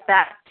 get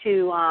back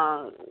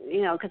to,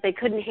 because they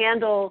couldn't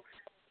handle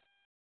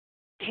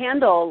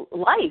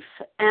life.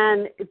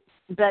 And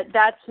but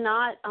that's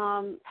not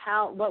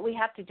what we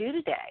have to do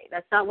today.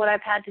 That's not what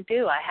I've had to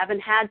do. I haven't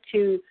had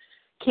to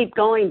keep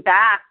going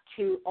back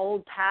to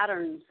old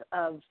patterns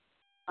of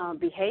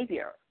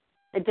behavior.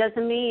 It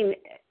doesn't mean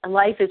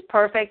life is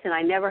perfect and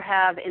I never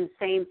have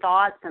insane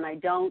thoughts and I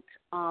don't,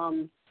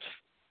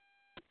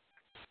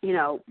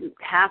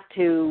 have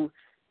to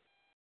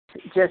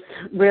just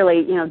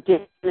really,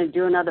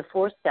 do another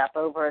 4-step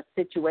over a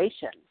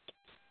situation.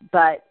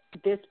 But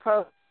this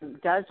program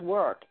does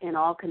work in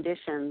all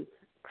conditions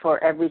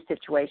for every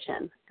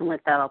situation. And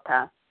with that, I'll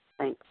pass.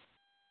 Thanks.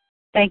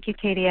 Thank you,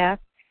 KDF.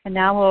 And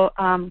now we'll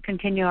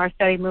continue our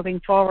study moving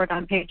forward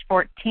on page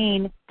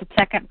 14, the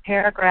second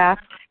paragraph.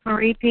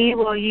 Marie P.,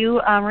 will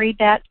you read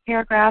that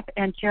paragraph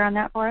and share on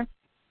that for us?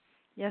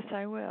 Yes,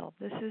 I will.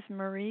 This is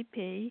Marie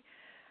P.,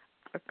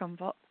 a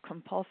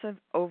compulsive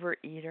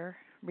overeater,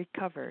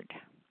 recovered.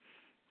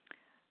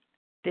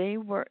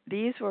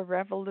 These were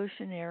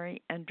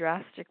revolutionary and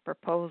drastic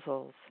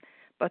proposals,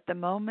 but the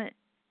moment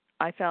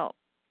I felt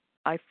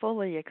I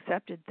fully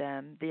accepted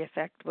them, the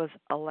effect was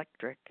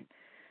electric.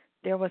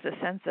 There was a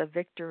sense of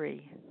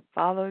victory,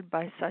 followed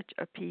by such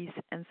a peace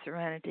and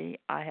serenity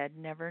I had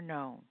never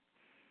known.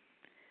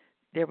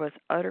 There was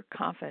utter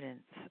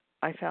confidence.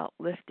 I felt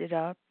lifted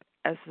up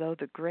as though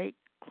the great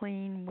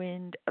clean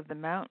wind of the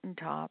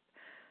mountaintop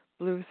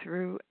blew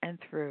through and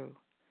through.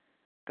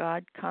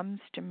 God comes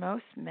to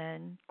most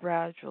men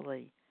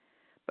gradually,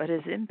 but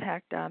his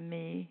impact on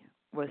me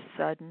was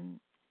sudden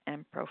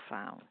and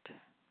profound.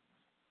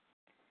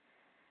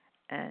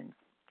 And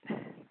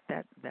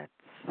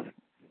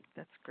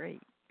that's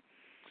great.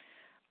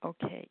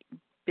 Okay,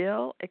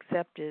 Bill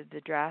accepted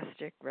the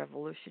drastic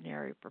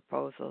revolutionary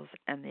proposals,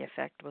 and the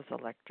effect was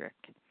electric.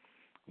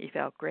 He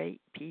felt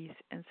great peace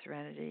and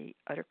serenity,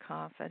 utter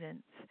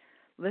confidence,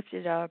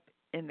 lifted up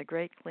in the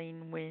great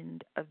clean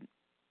wind of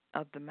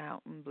the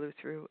mountain blew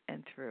through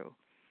and through.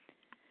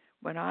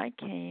 When I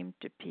came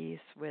to peace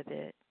with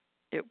it,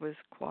 it was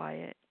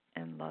quiet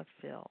and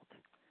love-filled.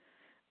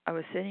 I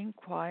was sitting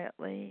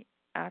quietly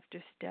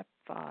after step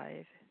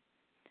 5.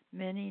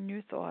 Many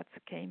new thoughts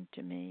came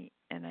to me,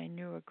 and I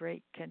knew a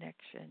great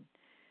connection.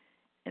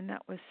 And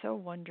that was so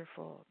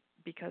wonderful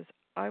because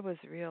I was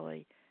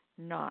really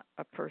not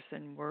a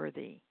person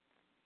worthy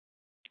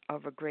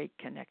of a great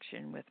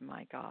connection with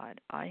my God.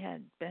 I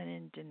had been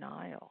in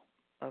denial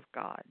of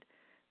God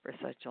for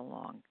such a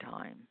long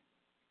time.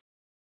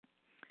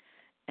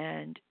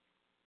 And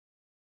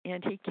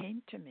he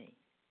came to me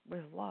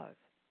with love.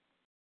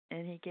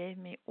 And he gave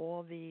me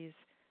all these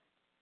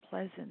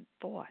pleasant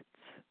thoughts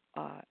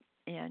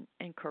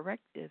and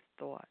corrective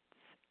thoughts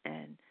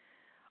and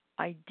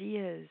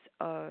ideas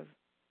of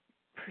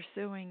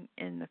pursuing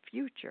in the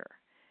future.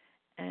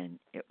 And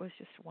it was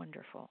just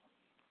wonderful.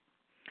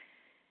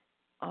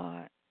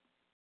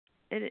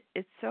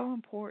 It's so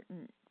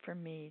important for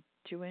me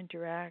to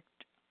interact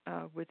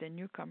with the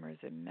newcomers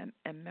and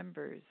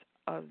members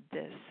of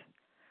this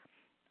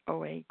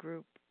OA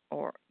group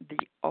or the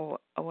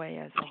OA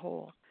as a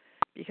whole,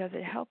 because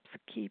it helps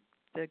keep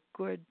the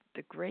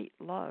great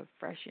love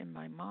fresh in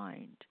my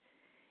mind.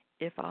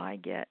 If I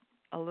get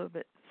a little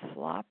bit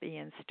sloppy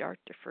and start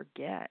to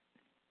forget,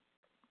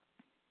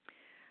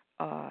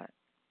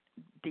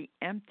 the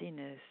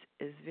emptiness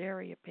is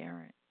very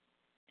apparent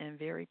and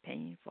very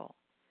painful,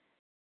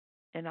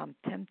 and I'm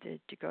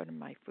tempted to go to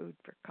my food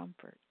for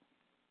comfort.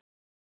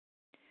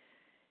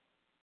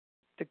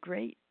 The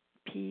great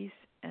peace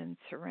and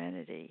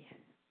serenity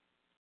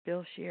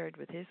Bill shared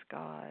with his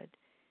God,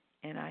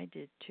 and I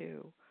did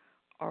too,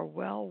 are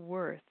well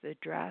worth the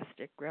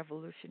drastic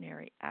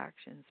revolutionary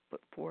actions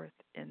put forth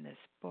in this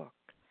book.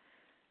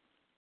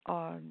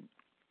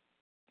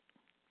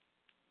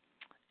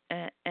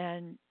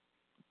 And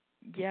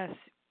yes,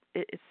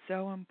 it's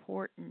so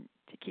important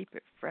to keep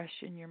it fresh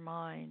in your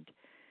mind.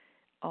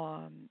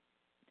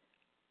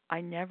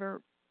 I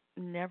never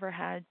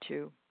had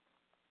to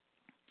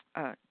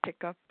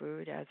pick up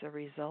food as a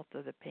result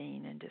of the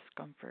pain and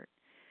discomfort,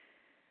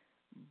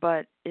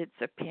 but it's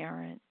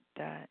apparent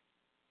that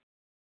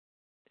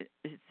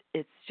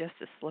it's just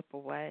a slip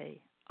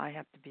away. I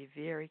have to be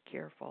very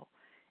careful,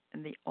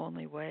 and the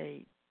only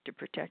way to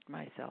protect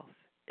myself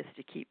is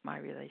to keep my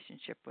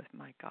relationship with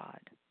my God.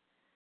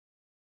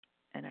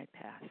 And I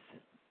pass.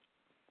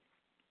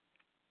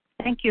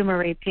 Thank you,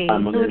 Marie P. Hi,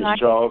 my name is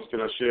Charles.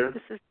 Can I share?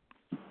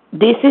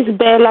 This is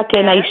Bella.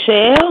 Can I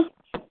share?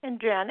 And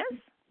Janice?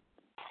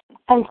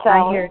 And Sally.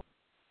 I hear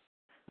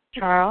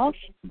Charles,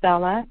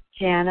 Bella,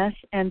 Janice,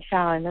 and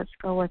Sally. Let's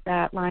go with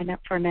that lineup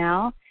for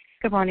now.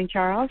 Good morning,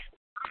 Charles.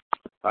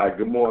 Hi,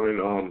 good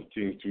morning,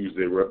 Team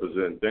Tuesday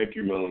represent. Thank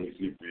you, Melanie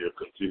C., for your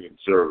continued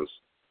service.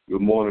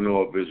 Good morning,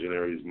 all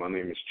visionaries. My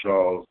name is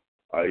Charles.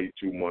 I ate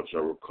too much. I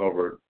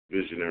recovered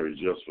visionary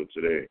just for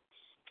today.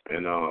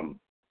 And,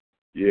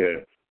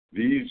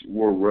 these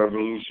were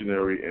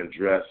revolutionary and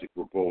drastic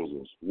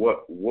proposals.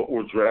 What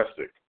were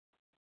drastic?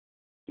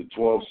 The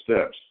 12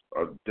 steps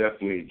are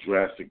definitely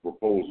drastic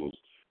proposals.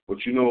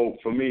 But,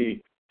 for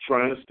me,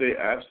 trying to stay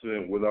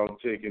abstinent without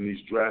taking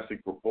these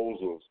drastic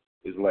proposals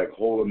is like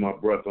holding my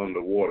breath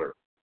underwater.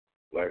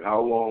 Like,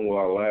 how long will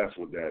I last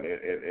with that?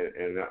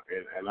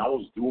 And I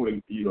was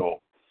doing,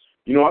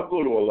 I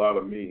go to a lot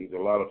of meetings, a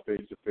lot of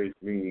face-to-face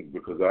meetings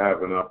because I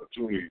have an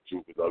opportunity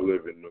to, because I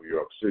live in New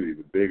York City,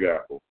 the Big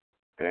Apple.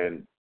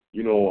 And,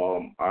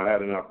 I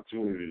had an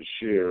opportunity to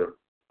share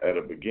at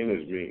a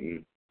beginner's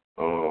meeting,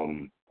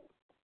 and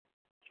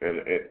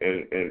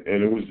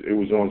it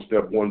was on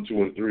step 1,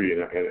 2, and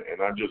 3,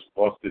 and I just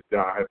busted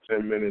down. I had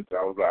 10 minutes.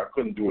 I was like, I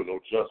couldn't do it no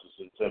justice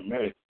in 10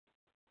 minutes,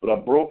 but I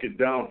broke it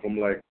down from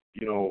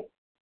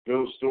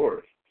Bill's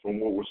story, from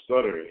what we're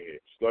studying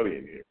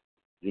here.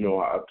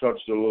 I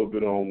touched a little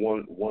bit on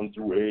 1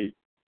 through 8,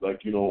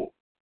 like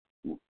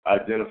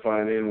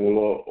identifying in with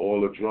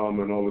all the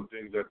drama and all the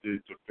things I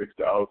did to fix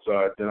the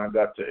outside. Then I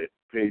got to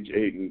page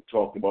 8 and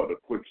talked about the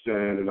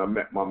quicksand, and I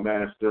met my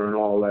master and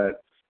all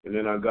that. And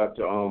then I got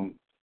to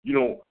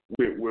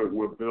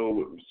where Bill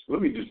was.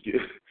 Let me just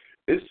get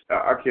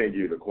I can't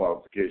give you the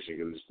qualification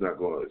because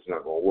it's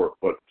not gonna work.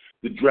 But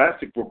the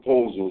drastic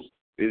proposals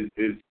is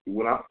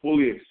when I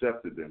fully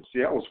accepted them.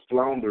 See, I was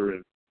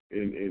floundering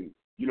in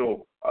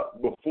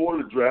before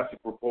the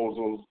drastic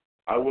proposals,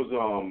 I was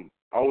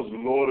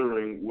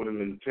loitering with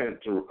an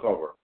intent to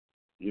recover,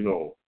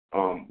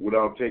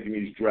 without taking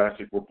these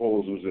drastic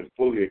proposals and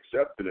fully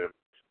accepting them.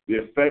 The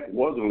effect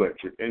was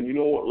electric. And you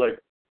know what, like,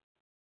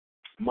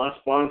 my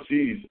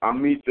sponsees, I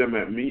meet them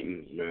at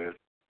meetings, man.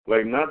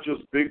 Like, not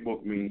just big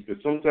book meetings,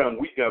 because sometimes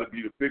we got to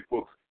be the big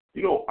book.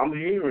 I'm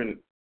hearing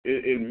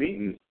in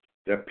meetings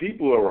that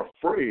people are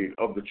afraid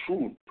of the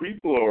truth.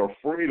 People are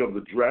afraid of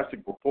the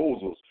drastic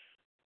proposals.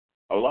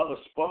 A lot of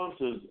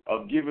sponsors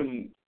are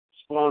giving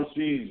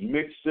sponsees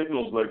mixed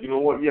signals, like,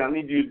 I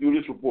need you to do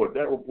this report,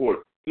 that report,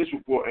 this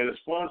report, and the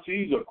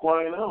sponsees are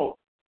crying out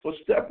for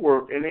step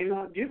work, and they're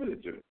not giving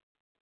it to them.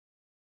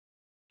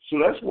 So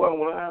that's why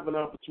when I have an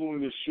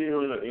opportunity to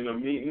share in a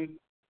meeting,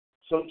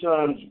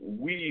 sometimes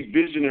we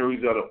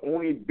visionaries are the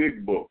only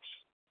big books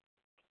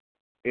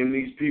in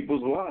these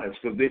people's lives,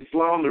 because they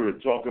flounder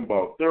it talking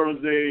about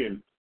Thursday,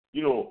 and,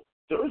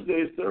 Thursday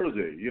is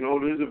Thursday.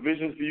 There's a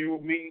vision for you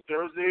meeting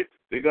Thursday.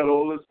 They got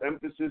all this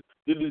emphasis.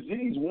 The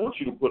disease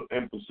wants you to put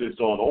emphasis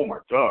on, oh, my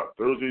God,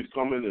 Thursday's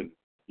coming, and,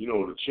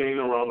 the chain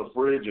around the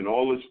fridge and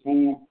all this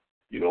food.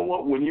 You know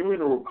what? When you're in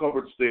a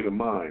recovered state of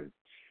mind,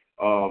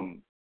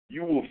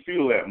 you will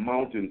feel that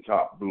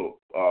mountaintop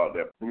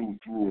that blew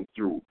through and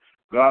through.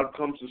 God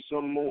comes to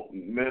some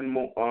men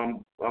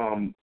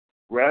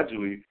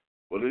gradually,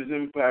 but his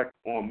impact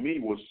on me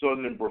was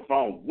sudden and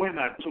profound when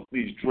I took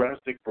these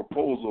drastic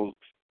proposals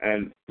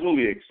and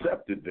fully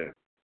accepted them.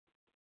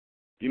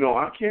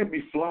 I can't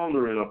be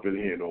floundering up in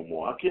here no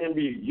more. I can't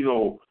be,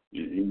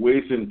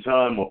 wasting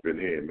time up in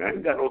here, man. I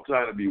ain't got no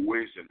time to be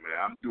wasting, man.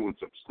 I'm doing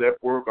some step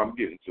work. I'm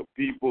getting to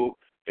people,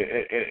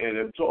 and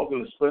I'm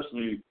talking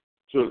especially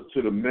to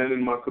the men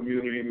in my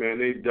community, man.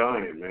 They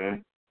dying,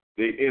 man.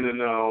 They in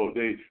and out.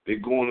 They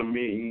going to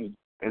meetings,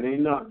 and they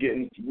not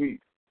getting.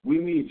 We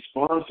need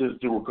sponsors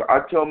to.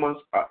 I tell my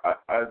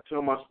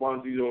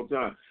sponsees all the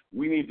time.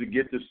 We need to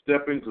get to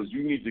stepping, because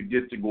you need to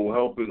get to go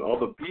helping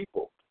other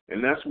people,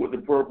 and that's what the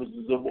purpose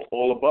is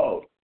all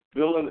about.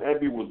 Bill and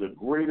Ebby was the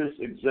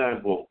greatest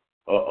example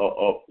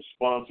of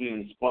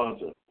sponsoring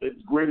sponsor. It's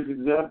the greatest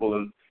example,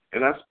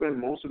 and I spend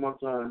most of my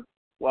time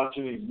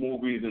watching these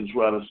movies and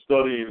try to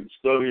study and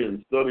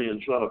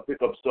try to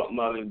pick up something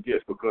I didn't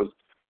get, because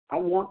I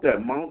want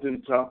that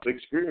mountaintop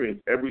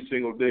experience every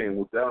single day. And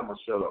with that, I'm going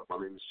to shut up. My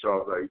name is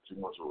Charles. I eat too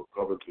much of a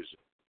recovered bishop.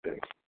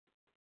 Thanks.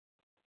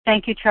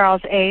 Thank you,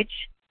 Charles H.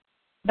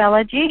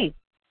 Bella G.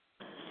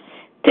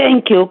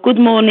 Thank you. Good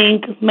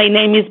morning. My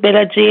name is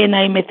Bella G, and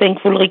I'm a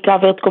thankful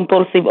recovered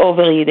compulsive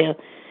overeater.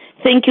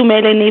 Thank you,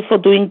 Melanie, for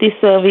doing this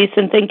service,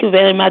 and thank you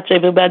very much,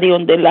 everybody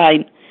on the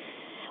line.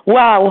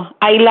 Wow,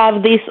 I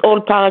love this whole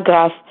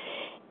paragraph.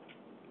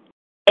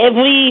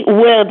 Every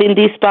word in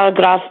this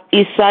paragraph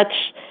has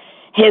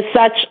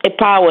such a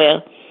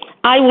power.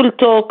 I will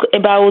talk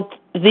about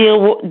there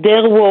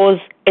was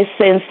a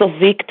sense of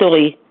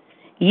victory.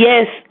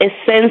 Yes, a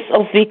sense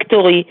of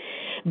victory.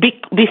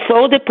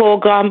 Before the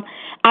program,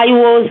 I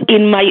was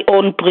in my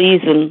own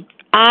prison.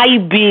 I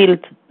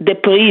built the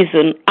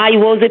prison. I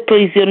was a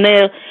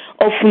prisoner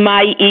of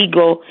my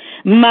ego.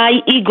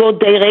 My ego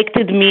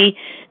directed me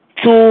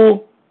to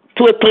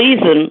a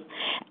prison.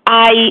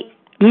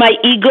 My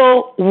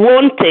ego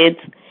wanted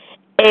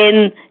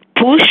and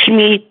pushed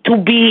me to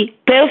be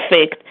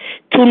perfect,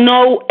 to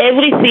know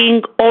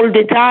everything all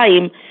the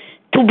time,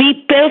 to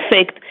be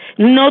perfect,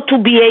 not to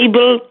be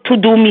able to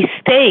do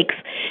mistakes,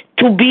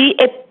 to be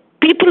a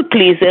people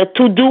pleaser,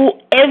 to do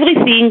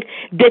everything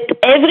that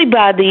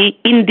everybody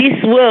in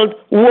this world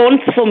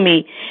wants for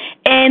me.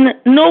 And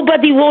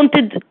nobody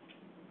wanted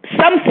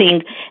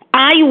something.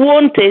 I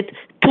wanted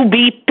to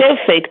be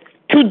perfect,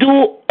 to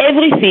do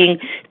everything,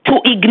 to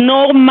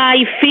ignore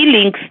my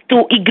feelings,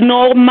 to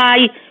ignore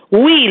my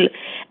will.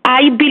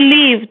 I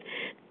believed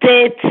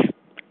that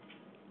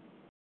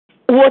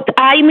what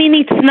I mean,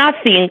 it's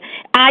nothing.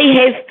 I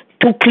have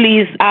to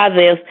please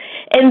others.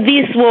 And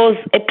this was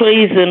a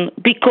prison,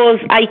 because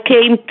I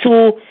came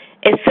to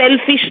a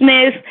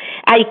selfishness.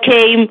 I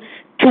came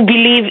to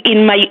believe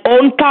in my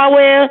own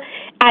power.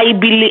 I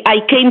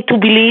came to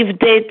believe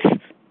that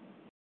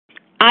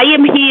I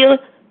am here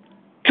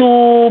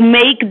to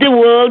make the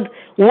world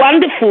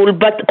wonderful,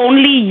 but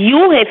only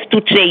you have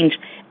to change.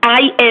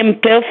 I am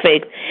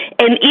perfect.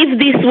 And if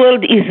this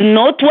world is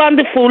not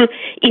wonderful,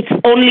 it's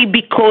only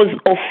because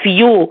of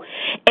you.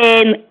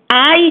 And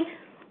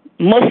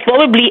most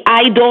probably,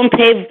 I don't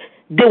have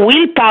the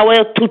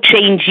willpower to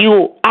change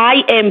you.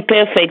 I am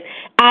perfect.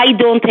 I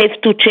don't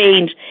have to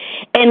change.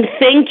 And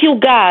thank you,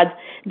 God,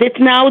 that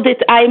now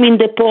that I'm in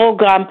the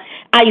program,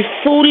 I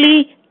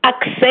fully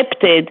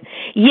accepted.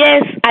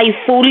 Yes, I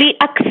fully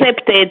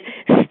accepted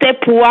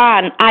step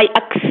one. I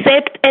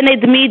accept and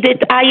admit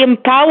that I am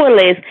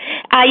powerless.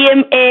 I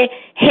am a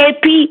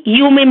happy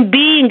human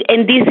being,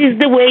 and this is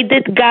the way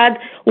that God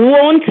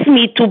wants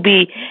me to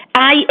be.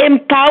 I am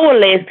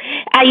powerless.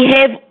 I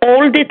have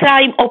all the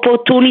time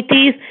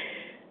opportunities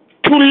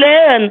to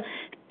learn,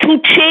 to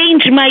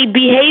change my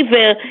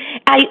behavior.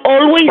 I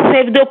always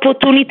have the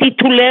opportunity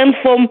to learn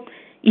from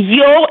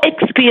your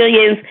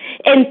experience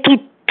and to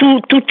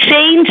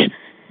change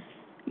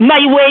my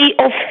way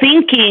of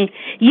thinking.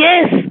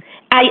 Yes,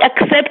 I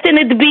accept and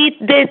admit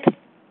that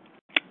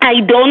I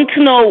don't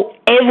know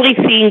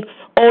everything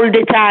all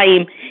the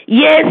time.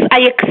 Yes,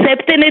 I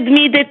accept and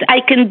admit that I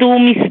can do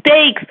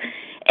mistakes,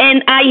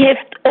 and I have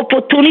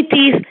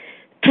opportunities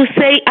to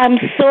say I'm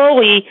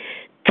sorry,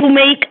 to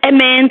make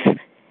amends,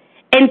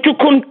 and to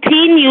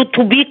continue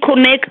to be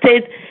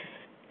connected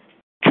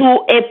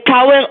to a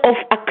power of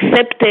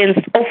acceptance,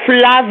 of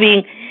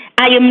loving.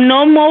 I am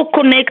no more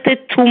connected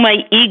to my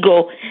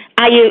ego.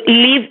 I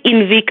live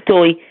in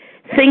victory.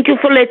 Thank you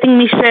for letting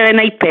me share, and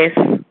I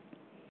pass.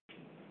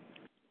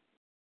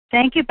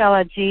 Thank you,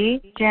 Bella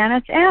G.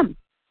 Janice M.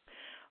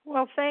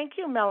 Well, thank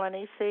you,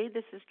 Melanie C.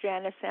 This is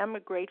Janice M., a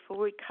grateful,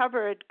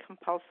 recovered,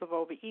 compulsive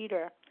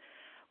overeater.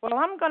 Well,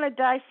 I'm going to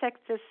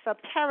dissect this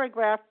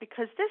paragraph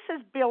because this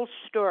is Bill's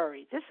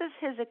story. This is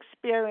his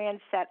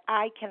experience that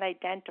I can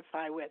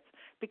identify with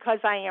because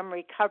I am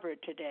recovered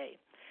today.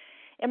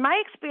 And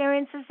my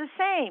experience is the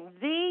same.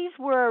 These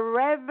were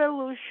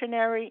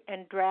revolutionary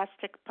and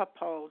drastic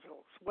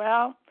proposals.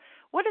 Well,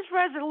 what is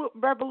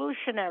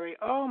revolutionary?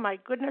 Oh, my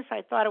goodness,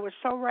 I thought it was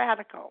so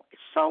radical,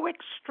 so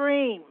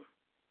extreme.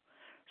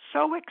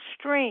 So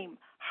extreme.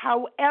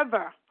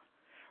 However,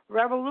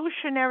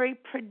 revolutionary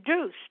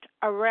produced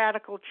a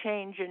radical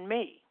change in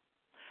me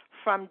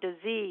from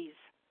disease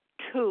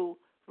to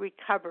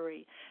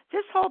recovery.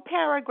 This whole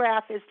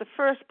paragraph is the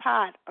first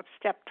part of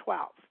step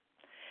 12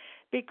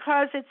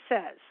 because it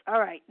says, all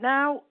right,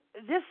 now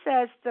this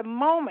says the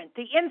moment,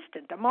 the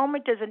instant. The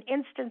moment is an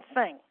instant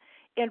thing.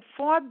 And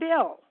for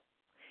Bill,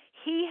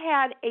 he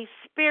had a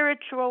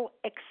spiritual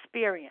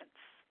experience,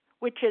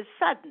 which is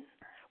sudden,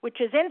 which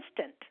is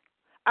instant.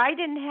 I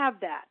didn't have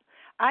that.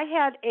 I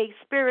had a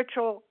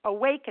spiritual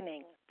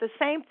awakening. The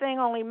same thing,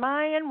 only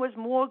mine was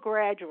more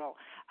gradual.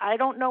 I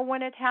don't know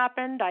when it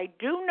happened. I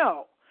do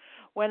know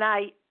when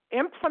I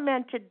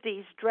implemented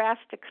these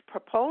drastic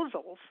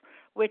proposals,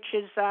 which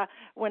is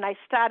when I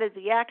started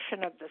the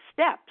action of the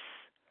steps,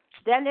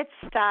 then it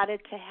started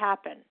to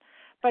happen.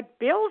 But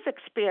Bill's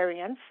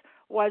experience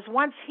was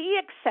once he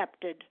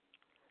accepted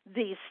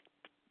these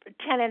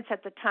tenets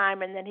at the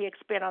time, and then he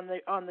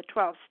expanded on the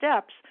 12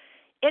 steps,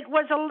 it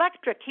was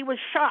electric. He was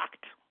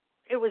shocked.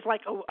 It was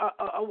like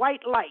a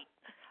white light.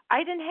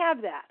 I didn't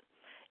have that.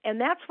 And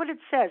that's what it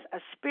says. A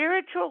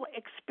spiritual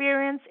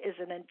experience is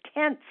an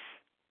intense,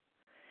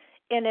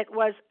 and it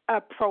was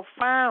a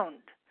profound.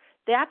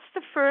 That's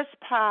the first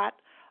part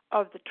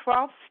of the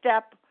 12th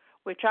step,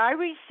 which I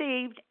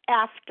received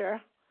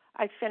after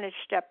I finished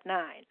step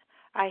 9.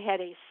 I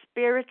had a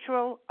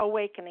spiritual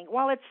awakening.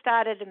 Well, it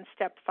started in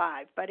step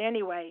 5, but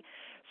anyway.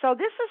 So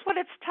this is what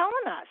it's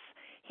telling us.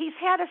 He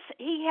had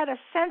a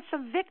sense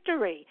of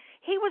victory.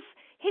 He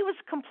was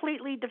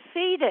completely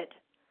defeated.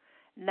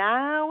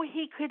 Now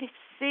he could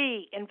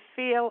see and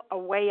feel a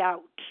way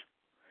out.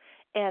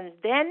 And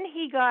then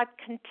he got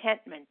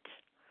contentment.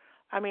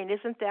 I mean,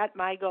 isn't that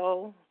my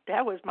goal?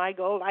 That was my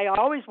goal. I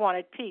always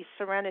wanted peace,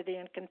 serenity,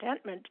 and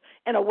contentment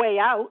and a way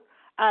out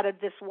of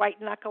this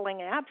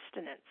white-knuckling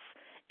abstinence.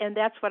 And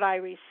that's what I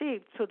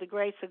received through the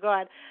grace of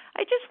God.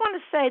 I just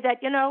want to say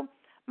that,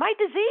 my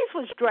disease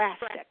was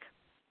drastic.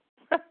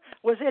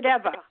 Was it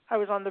ever? I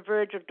was on the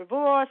verge of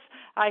divorce.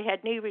 I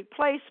had knee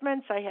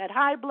replacements. I had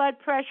high blood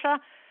pressure.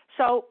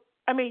 So,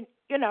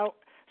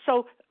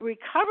 so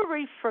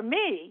recovery for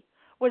me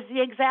was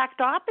the exact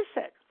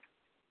opposite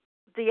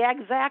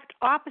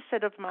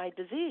of my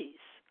disease.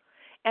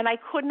 And I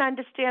couldn't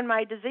understand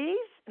my disease,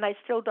 and I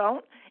still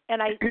don't,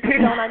 and I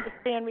don't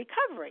understand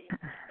recovery.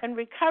 And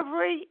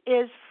recovery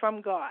is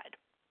from God,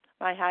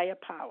 my higher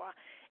power.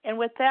 And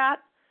with that,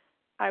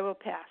 I will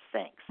pass.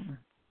 Thanks.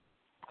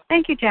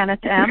 Thank you, Janice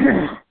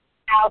M.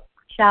 Now,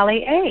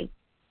 Sally A.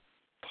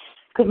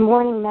 Good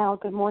morning, Mel.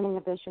 Good morning, A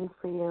Vision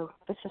for You.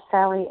 This is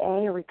Sally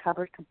A., a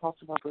recovered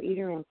compulsive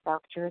overeater in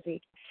South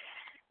Jersey.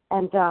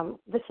 And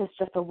this is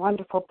just a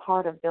wonderful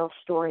part of Bill's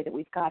story that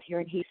we've got here,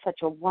 and he's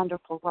such a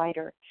wonderful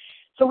writer.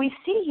 So we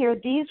see here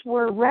these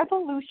were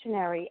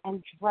revolutionary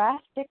and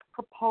drastic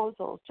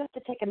proposals. Just to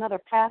take another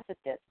pass at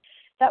this,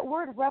 that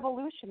word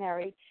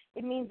revolutionary,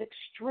 it means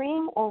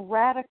extreme or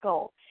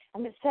radical.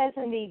 And it says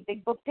in the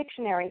Big Book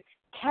Dictionary,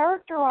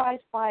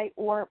 characterized by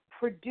or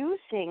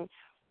producing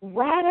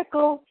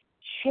radical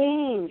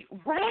change.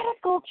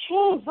 Radical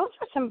change.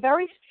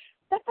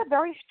 That's a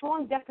very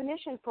strong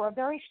definition for a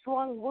very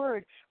strong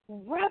word,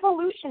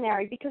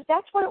 revolutionary, because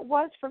that's what it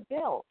was for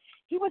Bill.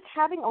 He was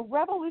having a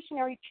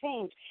revolutionary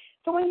change.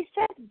 So when he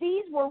said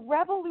these were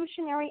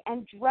revolutionary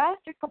and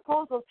drastic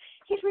proposals,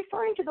 he's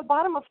referring to the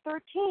bottom of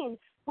 13,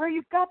 where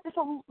you've got this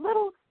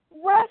little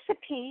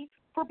recipe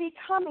for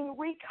becoming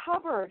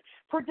recovered,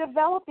 for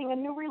developing a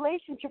new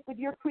relationship with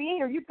your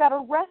Creator. You've got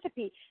a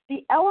recipe,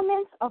 the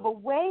elements of a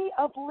way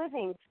of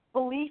living,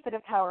 belief in the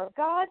power of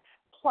God,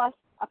 plus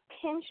a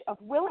pinch of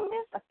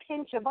willingness, a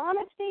pinch of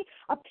honesty,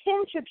 a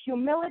pinch of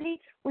humility,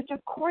 which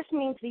of course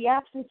means the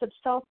absence of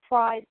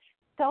self-pride,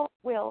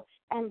 self-will,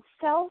 and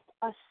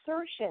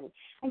self-assertion.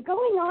 And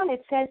going on,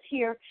 it says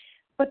here,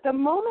 but the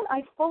moment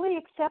I fully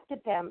accepted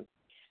them,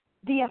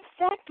 the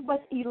effect was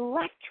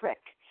electric.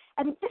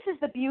 And this is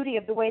the beauty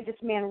of the way this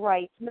man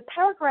writes. In the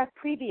paragraph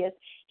previous,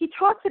 he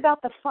talks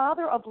about the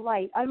Father of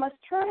light. I must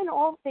turn in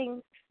all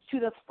things to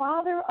the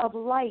Father of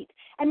light.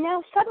 And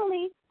now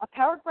suddenly, a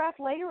paragraph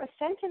later, a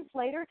sentence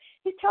later,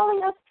 he's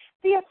telling us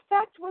the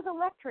effect was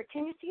electric.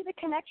 Can you see the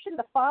connection?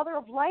 The Father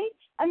of light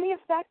and the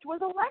effect was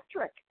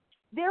electric.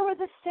 There was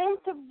a sense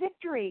of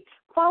victory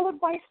followed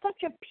by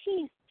such a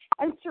peace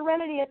and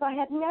serenity as I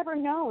had never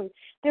known.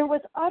 There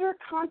was utter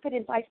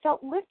confidence. I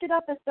felt lifted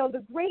up as though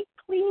the great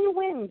clean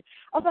wind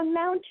of a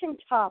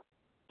mountaintop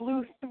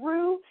blew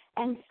through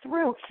and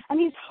through. And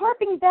he's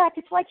harping back.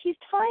 It's like he's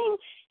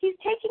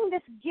taking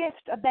this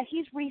gift that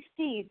he's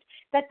received,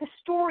 that the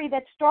story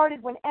that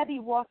started when Evie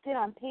walked in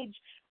on page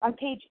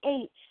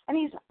 8, and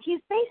he's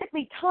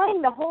basically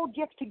tying the whole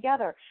gift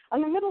together.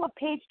 On the middle of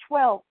page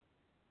 12,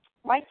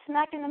 right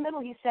smack in the middle,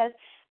 he says,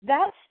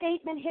 that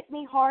statement hit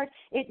me hard.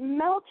 It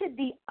melted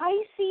the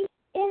icy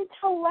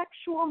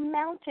intellectual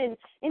mountain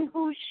in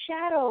whose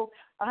shadow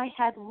I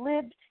had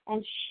lived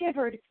and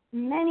shivered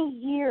many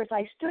years.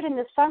 I stood in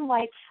the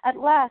sunlight at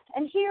last.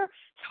 And here,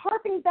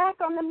 harping back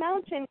on the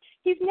mountain,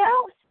 he's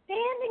now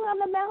standing on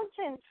the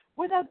mountain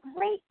with a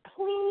great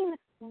clean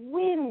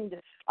wind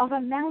of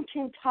a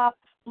mountaintop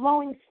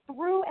blowing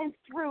through and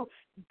through.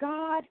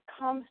 God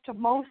comes to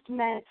most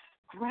men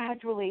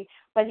gradually,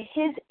 but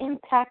his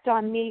impact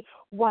on me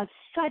was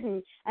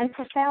sudden and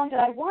profound. And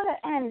I want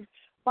to end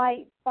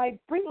by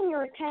bringing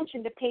your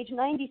attention to page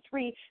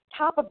 93,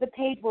 top of the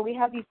page, where we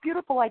have these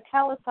beautiful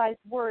italicized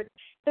words.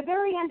 The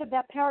very end of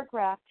that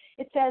paragraph,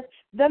 it says,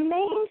 the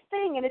main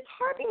thing, and it's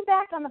harping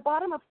back on the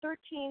bottom of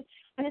 13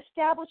 and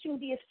establishing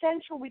the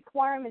essential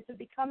requirements of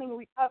becoming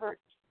recovered.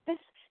 This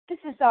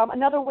is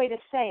another way to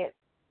say it.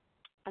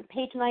 On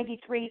page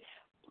 93,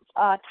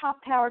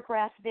 top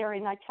paragraph there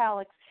in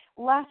italics,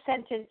 last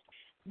sentence,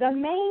 the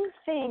main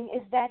thing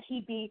is that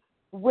he be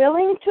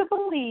willing to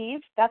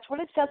believe, that's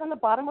what it says on the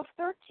bottom of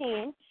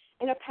 13,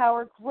 in a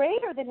power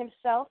greater than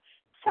himself,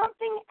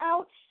 something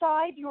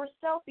outside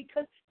yourself,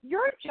 because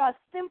you're just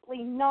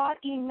simply not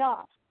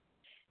enough.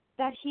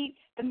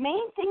 The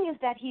main thing is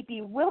that he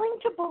be willing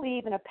to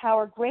believe in a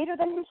power greater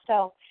than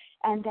himself,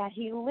 and that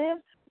he live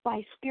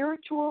by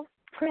spiritual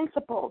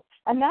principles.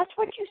 And that's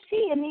what you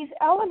see in these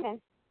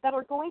elements that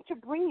are going to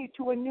bring you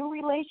to a new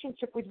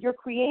relationship with your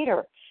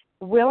Creator.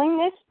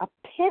 Willingness, a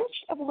pinch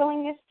of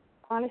willingness,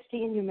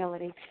 honesty, and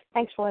humility.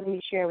 Thanks for letting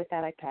me share with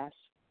that. I pass.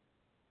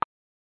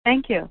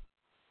 Thank you.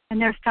 And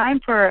there's time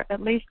for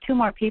at least 2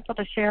 more people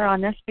to share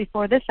on this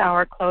before this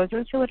hour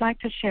closes. Who would like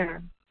to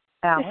share?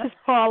 Alice. This is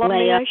Paula.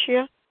 May I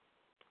share?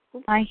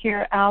 I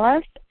hear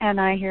Alice,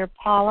 and I hear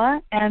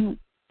Paula, and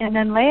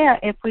then Leah,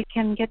 if we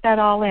can get that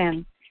all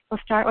in. We'll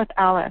start with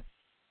Alice.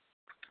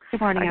 Good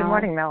morning, Alice. Good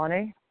morning,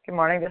 Melanie. Good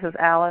morning. This is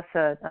Alice,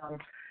 a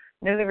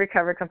newly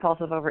recovered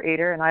compulsive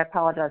overeater, and I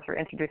apologize for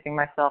introducing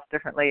myself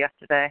differently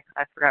yesterday.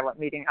 I forgot what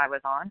meeting I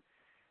was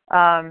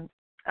on.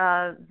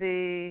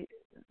 The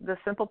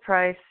simple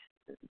price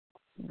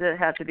that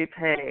had to be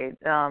paid,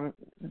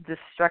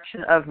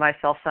 destruction of my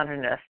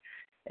self-centeredness.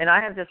 And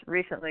I have just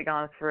recently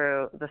gone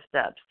through the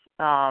steps.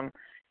 And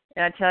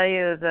I tell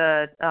you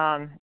that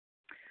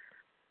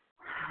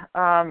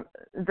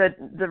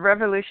the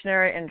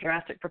revolutionary and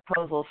drastic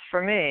proposals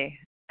for me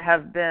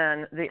have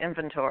been the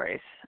inventories,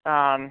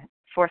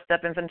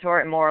 4-step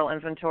inventory, moral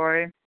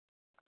inventory,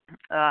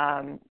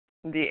 the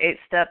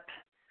 8-step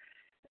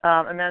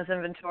amends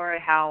inventory,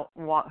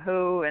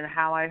 who and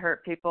how I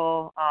hurt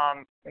people,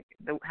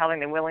 having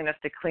the willingness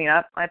to clean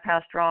up my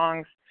past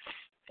wrongs,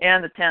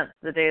 and the 10th,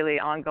 the daily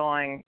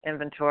ongoing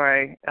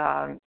inventory,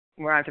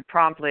 where I'm to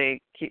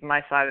promptly keep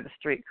my side of the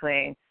street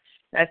clean.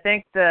 And I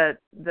think that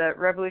the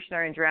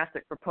revolutionary and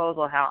drastic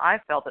proposal, how I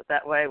felt it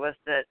that way, was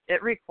that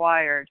it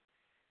required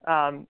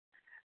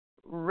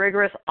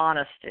rigorous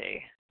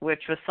honesty,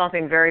 which was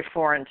something very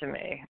foreign to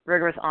me,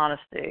 rigorous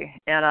honesty.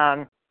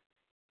 And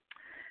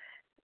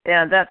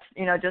And that's,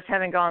 just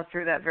having gone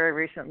through that very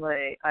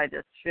recently, I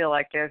just feel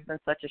like there's been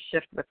such a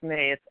shift with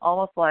me. It's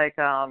almost like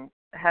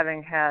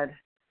having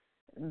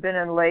been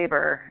in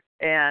labor,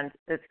 and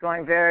it's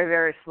going very,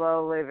 very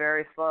slowly,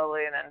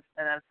 and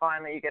then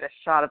finally you get a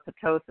shot of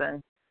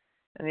Pitocin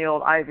in the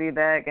old IV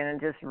bag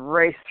and just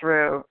race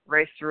through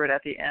it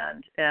at the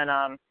end.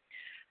 And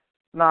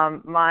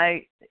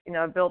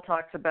Bill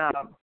talks about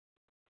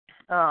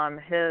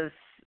his,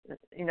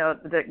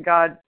 that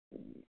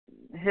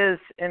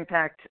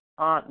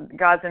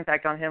God's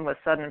impact on him was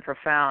sudden and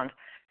profound.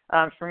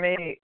 For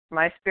me,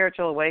 my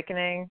spiritual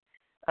awakening,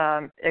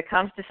 it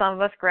comes to some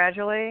of us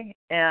gradually,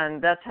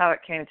 and that's how it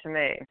came to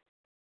me.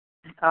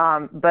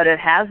 But it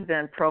has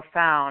been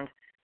profound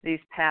these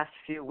past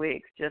few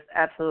weeks, just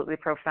absolutely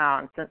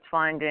profound, since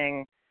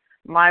finding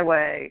my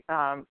way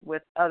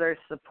with others'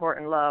 support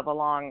and love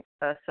along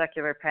a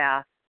secular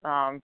path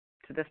to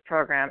this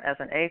program as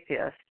an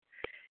atheist.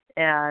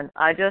 And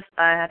I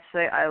have to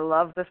say, I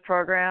love this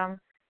program,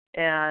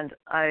 and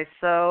I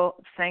so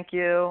thank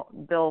you,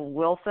 Bill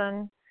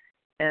Wilson,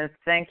 and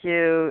thank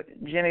you,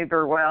 Jimmy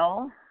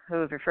Burwell,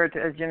 who is referred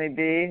to as Jimmy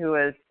B, who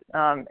is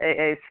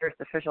AA's first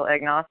official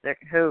agnostic,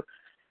 who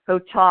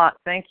taught.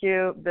 Thank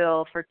you,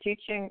 Bill, for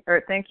teaching,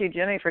 or thank you,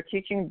 Jimmy, for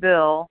teaching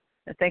Bill,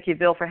 and thank you,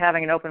 Bill, for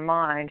having an open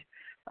mind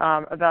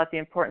about the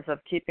importance of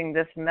keeping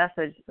this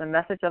message, the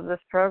message of this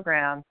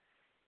program,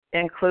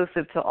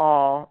 inclusive to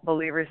all,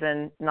 believers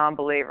and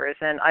non-believers.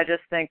 And I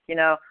just think,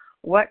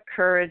 what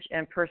courage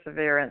and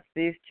perseverance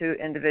these two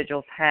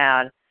individuals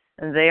had,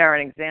 and they are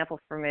an example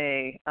for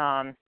me,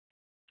 a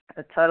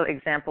total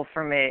example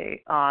for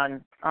me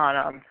on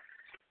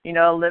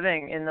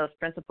living in those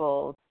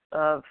principles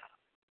of,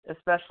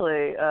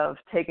 especially of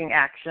taking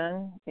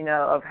action,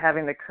 of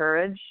having the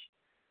courage,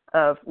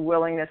 of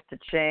willingness to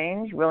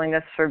change,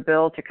 willingness for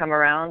Bill to come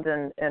around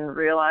and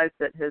realize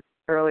that his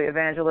early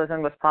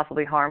evangelism was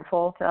possibly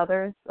harmful to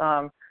others,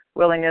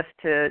 willingness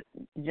to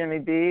Jimmy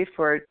B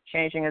for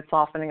changing and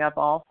softening up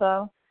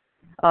also,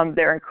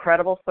 their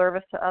incredible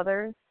service to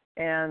others,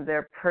 and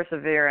their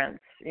perseverance,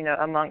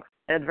 amongst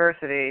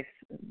adversities,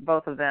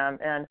 both of them.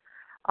 And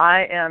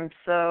I am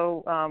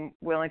so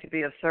willing to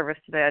be of service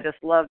today. I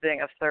just love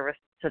being of service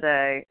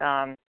today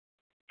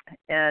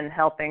and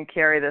helping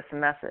carry this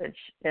message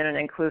in an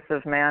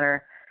inclusive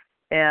manner.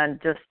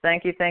 And just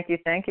thank you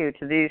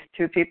to these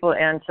two people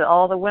and to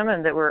all the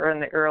women that were in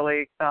the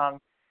early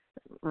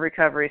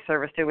recovery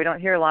service too. We don't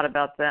hear a lot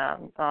about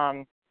them.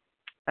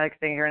 I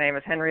think her name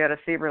is Henrietta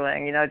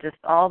Sieberling. Just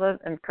all the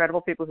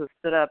incredible people who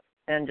stood up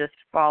and just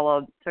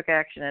took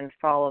action and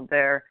followed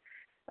their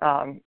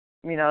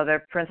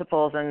their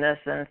principles in this.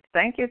 And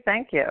thank you.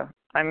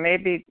 I may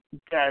be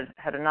dead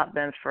had it not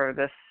been for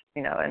this,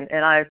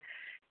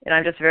 and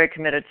I'm just very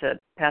committed to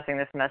passing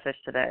this message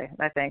today.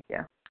 I thank you.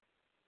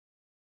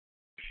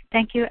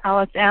 Thank you,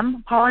 Alice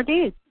M. Paula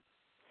D.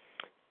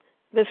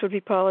 This would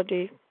be Paula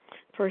D.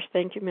 First,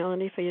 thank you,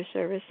 Melanie, for your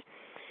service.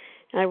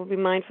 I will be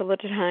mindful of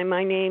the time.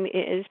 My name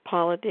is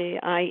Paula D.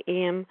 I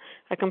am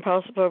a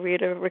compulsive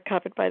overeater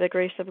recovered by the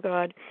grace of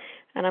God.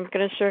 And I'm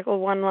going to circle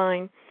one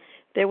line.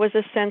 There was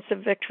a sense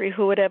of victory.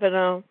 Who would ever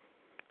know?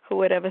 Who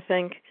would ever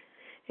think?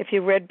 If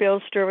you read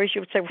Bill's stories,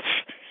 you would say,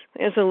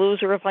 there's a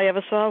loser if I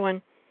ever saw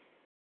one.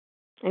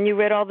 And you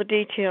read all the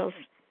details.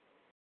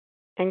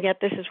 And yet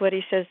this is what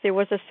he says. There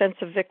was a sense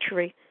of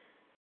victory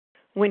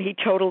when he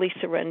totally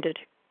surrendered.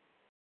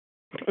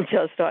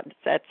 Just thought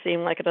that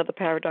seemed like another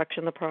paradox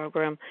in the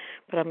program.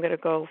 But I'm going to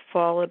go,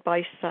 followed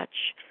by such.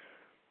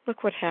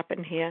 Look what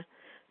happened here.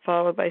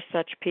 Followed by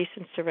such peace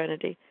and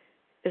serenity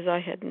as I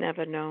had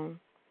never known.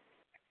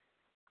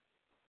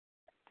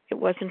 It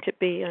wasn't to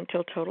be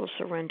until total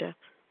surrender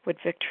would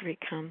victory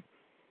come.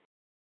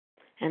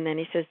 And then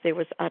he says there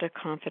was utter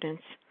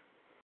confidence.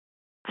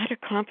 Utter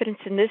confidence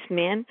in this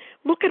man.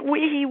 Look at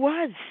where he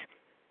was.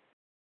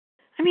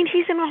 I mean,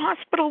 he's in a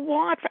hospital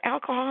ward for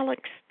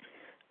alcoholics.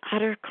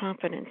 Utter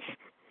confidence.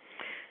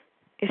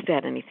 Is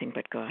that anything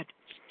but God?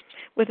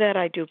 With that,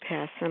 I do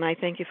pass, and I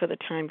thank you for the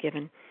time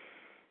given.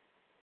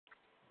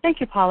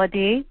 Thank you, Paula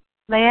D.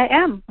 Leah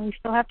M., we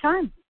still have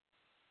time.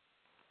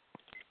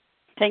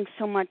 Thanks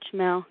so much,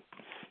 Mel.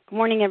 Good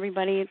morning,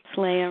 everybody. It's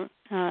Leah,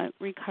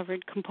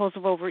 recovered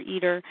compulsive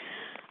overeater.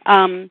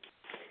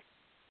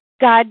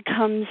 God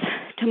comes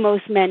to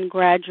most men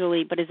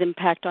gradually, but his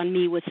impact on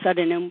me was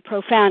sudden and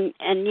profound.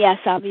 And yes,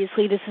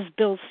 obviously, this is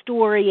Bill's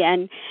story.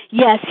 And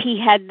yes, he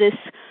had this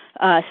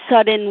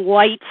sudden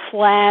white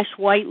flash,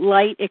 white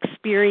light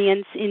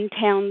experience in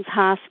Towns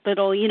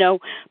Hospital.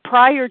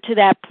 Prior to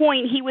that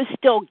point, he was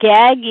still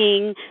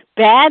gagging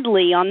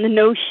badly on the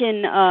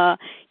notion,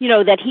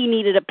 that he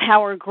needed a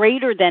power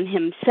greater than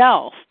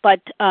himself.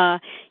 But, there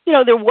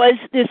was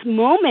this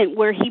moment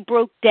where he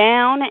broke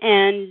down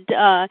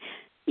and,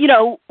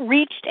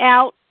 reached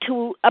out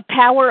to a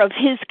power of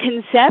his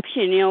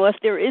conception. If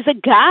there is a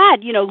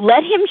God,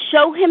 let him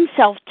show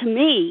himself to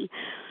me,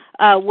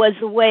 was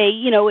the way,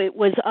 it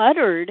was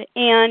uttered.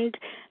 And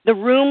the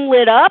room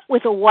lit up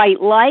with a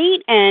white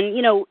light, and,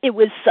 it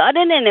was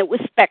sudden and it was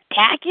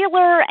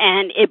spectacular,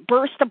 and it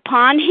burst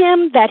upon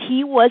him that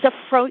he was a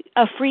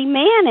free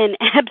man, and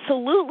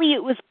absolutely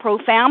it was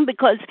profound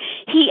because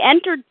he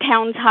entered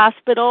Towns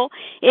Hospital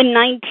in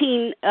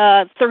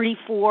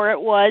 1934,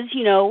 it was,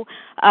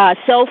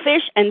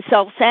 selfish and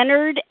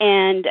self-centered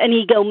and an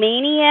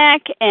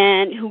egomaniac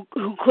and who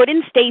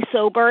couldn't stay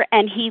sober,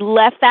 and he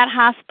left that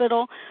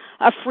hospital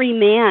a free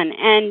man.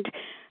 And,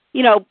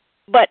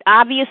 but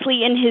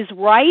obviously in his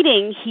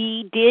writing,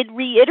 he did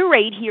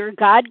reiterate here,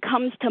 God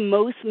comes to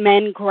most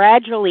men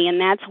gradually, and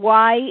that's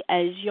why,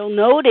 as you'll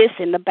notice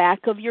in the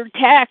back of your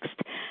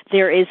text,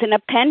 there is an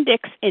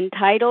appendix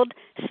entitled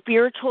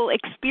Spiritual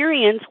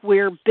Experience,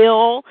 where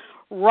Bill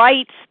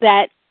writes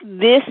that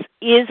this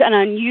is an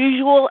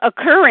unusual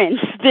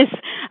occurrence. This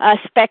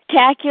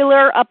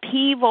spectacular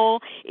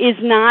upheaval is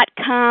not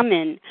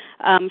common.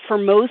 For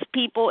most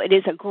people, it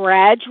is a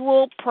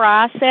gradual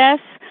process,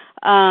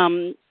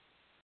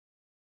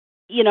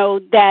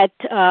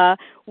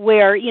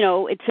 where,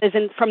 it says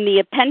from the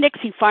appendix,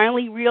 he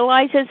finally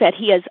realizes that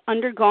he has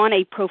undergone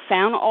a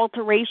profound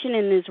alteration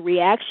in his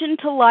reaction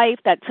to life,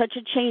 that such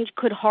a change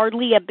could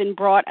hardly have been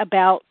brought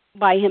about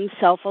by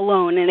himself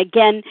alone. And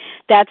again,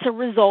 that's a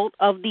result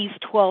of these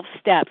 12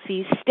 steps.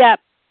 The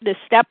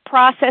step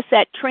process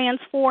that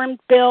transformed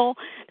Bill,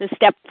 the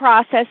step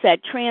process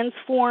that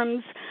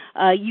transforms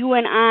you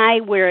and I,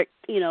 where,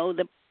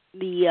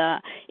 the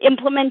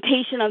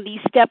implementation of these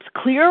steps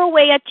clear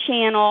away a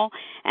channel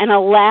and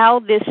allow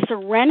this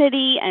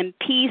serenity and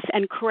peace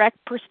and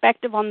correct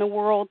perspective on the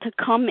world to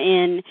come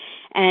in,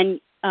 and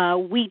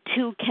we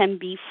too can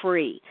be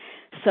free.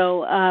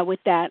 So with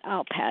that,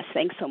 I'll pass.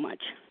 Thanks so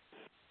much.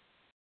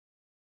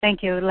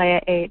 Thank you,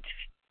 Leah H.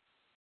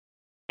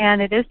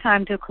 And it is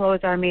time to close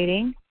our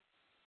meeting.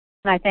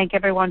 And I thank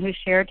everyone who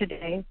shared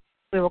today.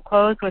 We will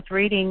close with a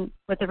reading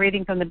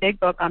from the Big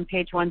Book on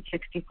page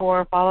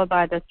 164, followed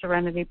by the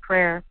Serenity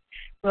Prayer.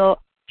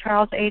 Will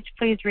Charles H.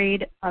 please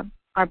read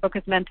Our Book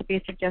is Meant to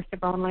Be Suggestive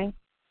Only?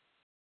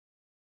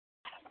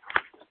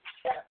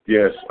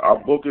 Yes, our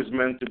book is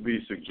meant to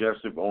be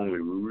suggestive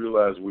only. We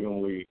realize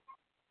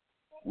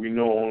we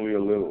know only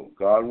a little.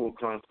 God will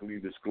constantly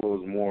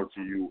disclose more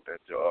to you and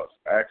to us.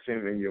 Ask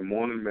Him in your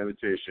morning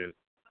meditation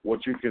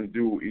what you can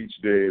do each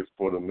day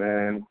for the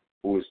man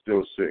who is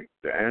still sick.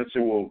 The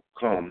answer will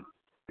come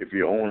if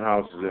your own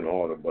house is in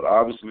order, but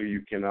obviously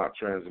you cannot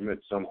transmit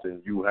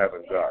something you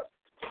haven't got.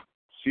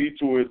 See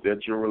to it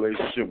that your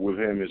relationship with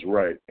Him is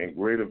right, and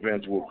great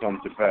events will come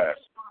to pass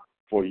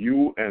for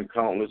you and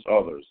countless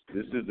others.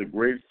 This is a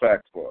great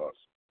fact for us.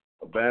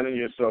 Abandon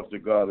yourself to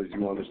God as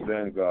you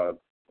understand God.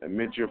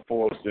 Admit your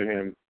faults to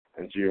Him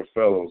and to your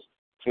fellows.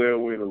 Clear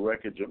away the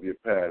wreckage of your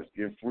past.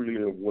 Give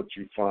freely of what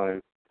you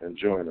find and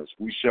join us.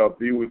 We shall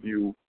be with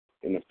you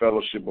in the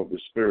fellowship of the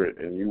Spirit,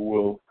 and you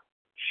will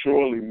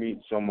surely meet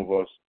some of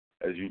us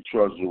as you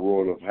trudge the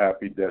road of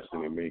happy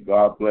destiny. May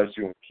God bless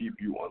you and keep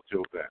you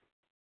until then.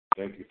 Thank you.